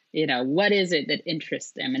 What is it that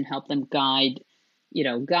interests them, and help them guide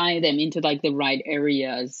them into like the right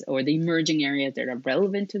areas or the emerging areas that are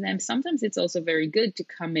relevant to them. Sometimes it's also very good to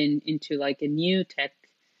come into like a new tech,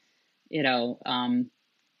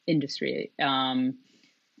 industry.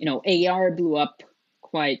 AR blew up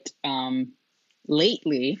quite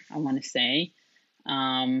lately, I want to say.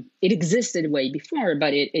 It existed way before,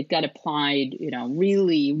 but it got applied,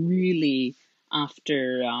 really, really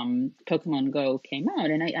after Pokemon Go came out.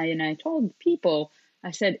 And I told people, I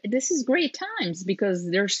said, this is great times, because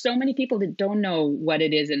there's so many people that don't know what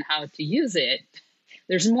it is and how to use it.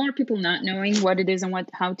 There's more people not knowing what it is and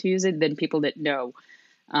how to use it than people that know.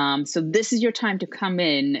 So this is your time to come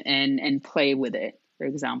in and play with it. For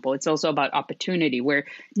example, it's also about opportunity, where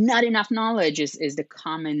not enough knowledge is the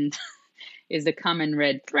common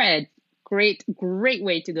red thread. Great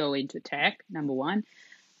way to go into tech, number one.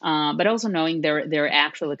 But also knowing their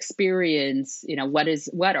actual experience,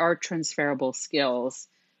 what are transferable skills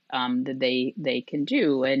that they can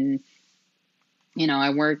do. And I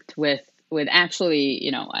worked with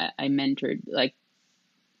actually, I mentored like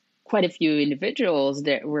quite a few individuals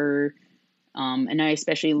that were, and I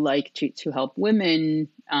especially like to help women.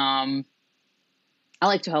 I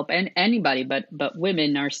like to help anybody, but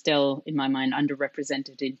women are still, in my mind,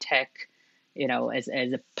 underrepresented in tech, as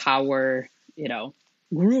a power,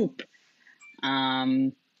 group.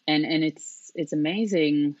 And it's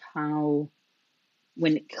amazing how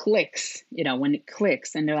when it clicks,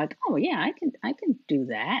 and they're like, oh yeah, I can do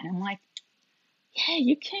that. And I'm like, yeah,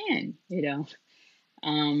 you can,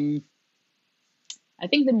 I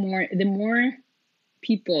think the more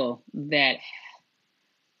people that,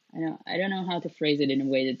 I don't know how to phrase it in a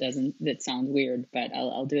way that sounds weird, but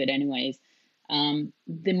I'll do it anyways.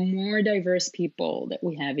 The more diverse people that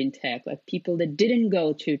we have in tech, like people that didn't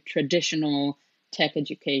go to traditional tech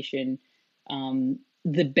education,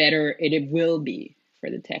 the better it will be for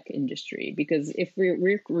the tech industry. Because if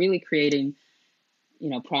we're really creating,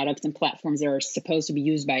 products and platforms that are supposed to be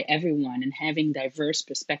used by everyone, and having diverse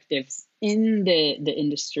perspectives in the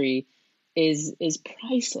industry is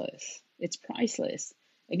priceless. It's priceless.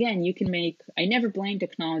 Again, you can I never blame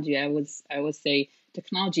technology. I would say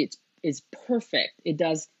technology is perfect. It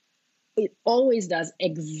always does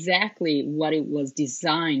exactly what it was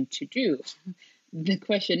designed to do. The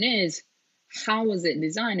question is, how was it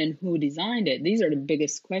designed and who designed it? These are the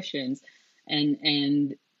biggest questions.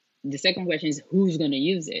 And the second question is, who's going to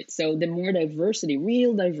use it? So the more diversity,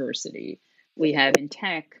 real diversity we have in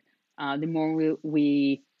tech, the more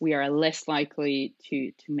we are less likely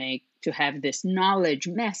to have this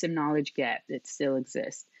massive knowledge gap that still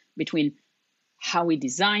exists between how we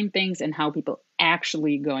design things and how people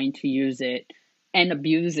actually going to use it and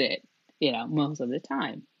abuse it, most of the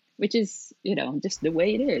time, which is, just the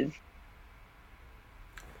way it is.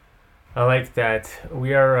 I like that.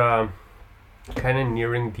 We are kind of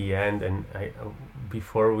nearing the end, and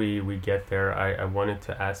before we get there, I wanted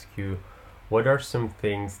to ask you, what are some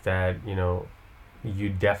things that you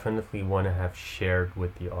definitely want to have shared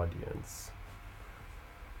with the audience?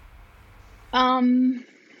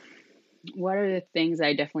 What are the things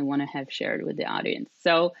I definitely want to have shared with the audience?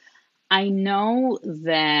 So I know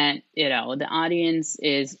that the audience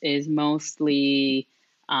is mostly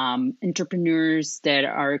entrepreneurs that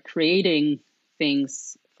are creating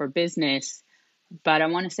things for business, but I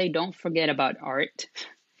want to say, don't forget about art.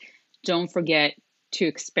 Don't forget to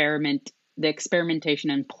experiment. The experimentation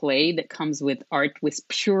and play that comes with art, with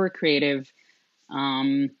pure creative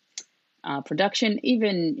production.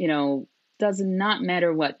 Even does not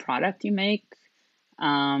matter what product you make.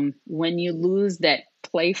 when you lose that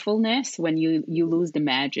playfulness, when you lose the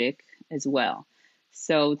magic as well.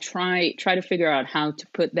 So try to figure out how to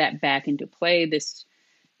put that back into play. It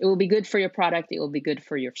will be good for your product. It will be good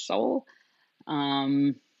for your soul.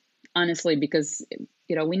 Honestly, because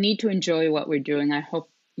we need to enjoy what we're doing. I hope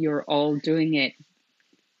you're all doing it,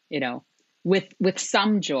 with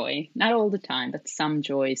some joy, not all the time, but some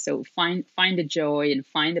joy. So find the joy and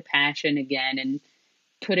find the passion again, and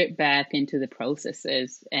put it back into the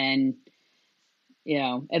processes. And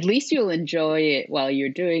at least you'll enjoy it while you're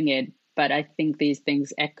doing it. But I think these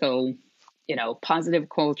things echo, positive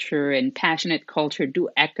culture and passionate culture do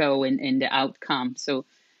echo in the outcome. So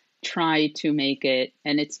try to make it,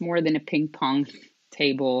 and it's more than a ping pong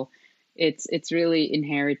table. It's really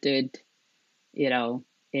inherited,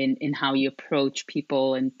 in how you approach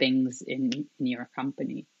people and things in your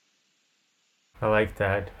company. I like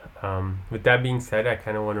that. With that being said, I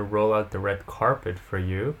kind of want to roll out the red carpet for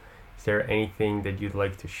you. Is there anything that you'd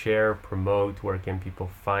like to share, promote? Where can people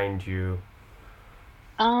find you?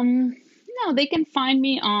 No, they can find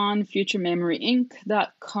me on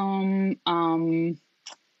futurememoryinc.com.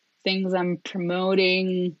 Things I'm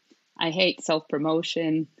promoting. I hate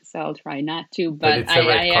self-promotion, so I'll try not to. But it's a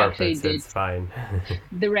red I carpet, actually so did. it's fine.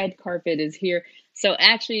 The red carpet is here. So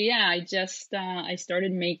actually, yeah, I just I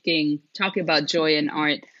started talking about joy and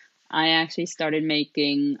art. I actually started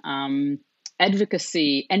making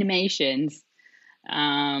advocacy animations.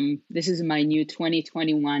 This is my new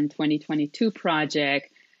 2021-2022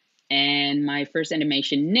 project. And my first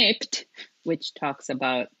animation, Nipped, which talks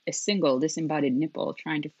about a single disembodied nipple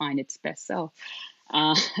trying to find its best self,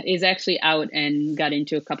 is actually out and got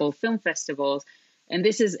into a couple of film festivals. And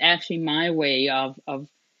this is actually my way of kind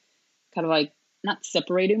of like not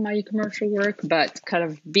separating my commercial work, but kind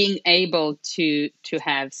of being able to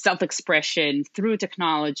have self-expression through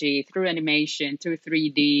technology, through animation, through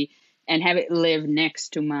 3D, and have it live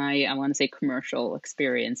next to my, I want to say, commercial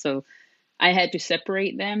experience. So I had to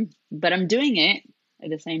separate them, but I'm doing it at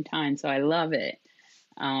the same time, so I love it.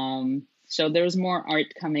 So there's more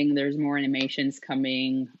art coming, there's more animations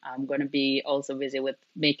coming. I'm going to be also busy with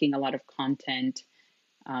making a lot of content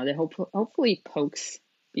that hopefully pokes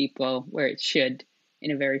people where it should in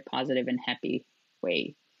a very positive and happy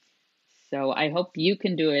way. So I hope you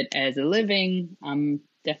can do it as a living. I'm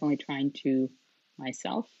definitely trying to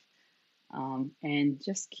myself, and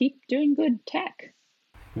just keep doing good tech.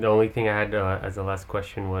 The only thing I had as a last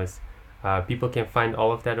question was, people can find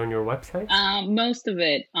all of that on your website? Most of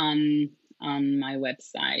it on my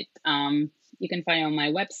website. You can find on my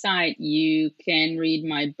website. You can read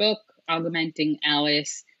my book, Augmenting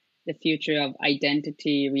Alice, The Future of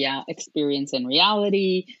Identity, Experience, and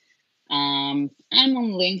Reality. I'm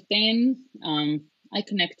on LinkedIn. I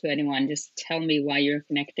connect to anyone. Just tell me why you're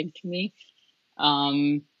connecting to me.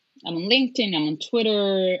 I'm on LinkedIn. I'm on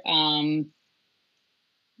Twitter.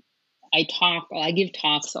 I give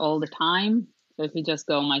talks all the time. So if you just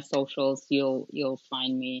go on my socials, you'll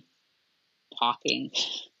find me talking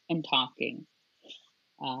and talking,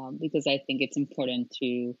 because I think it's important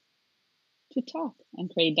to talk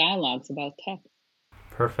and create dialogues about tech.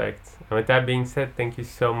 Perfect. And with that being said, thank you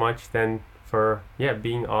so much then for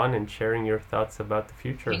being on and sharing your thoughts about the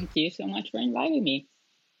future. Thank you so much for inviting me.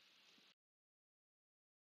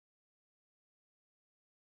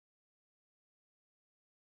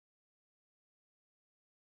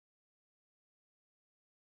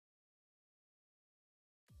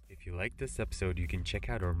 If you liked this episode, you can check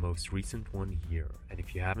out our most recent one here. And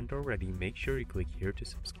if you haven't already, make sure you click here to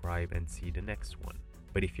subscribe and see the next one.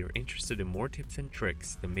 But if you're interested in more tips and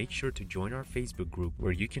tricks, then make sure to join our Facebook group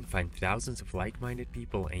where you can find thousands of like-minded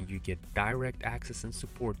people and you get direct access and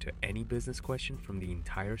support to any business question from the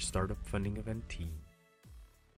entire startup funding event team.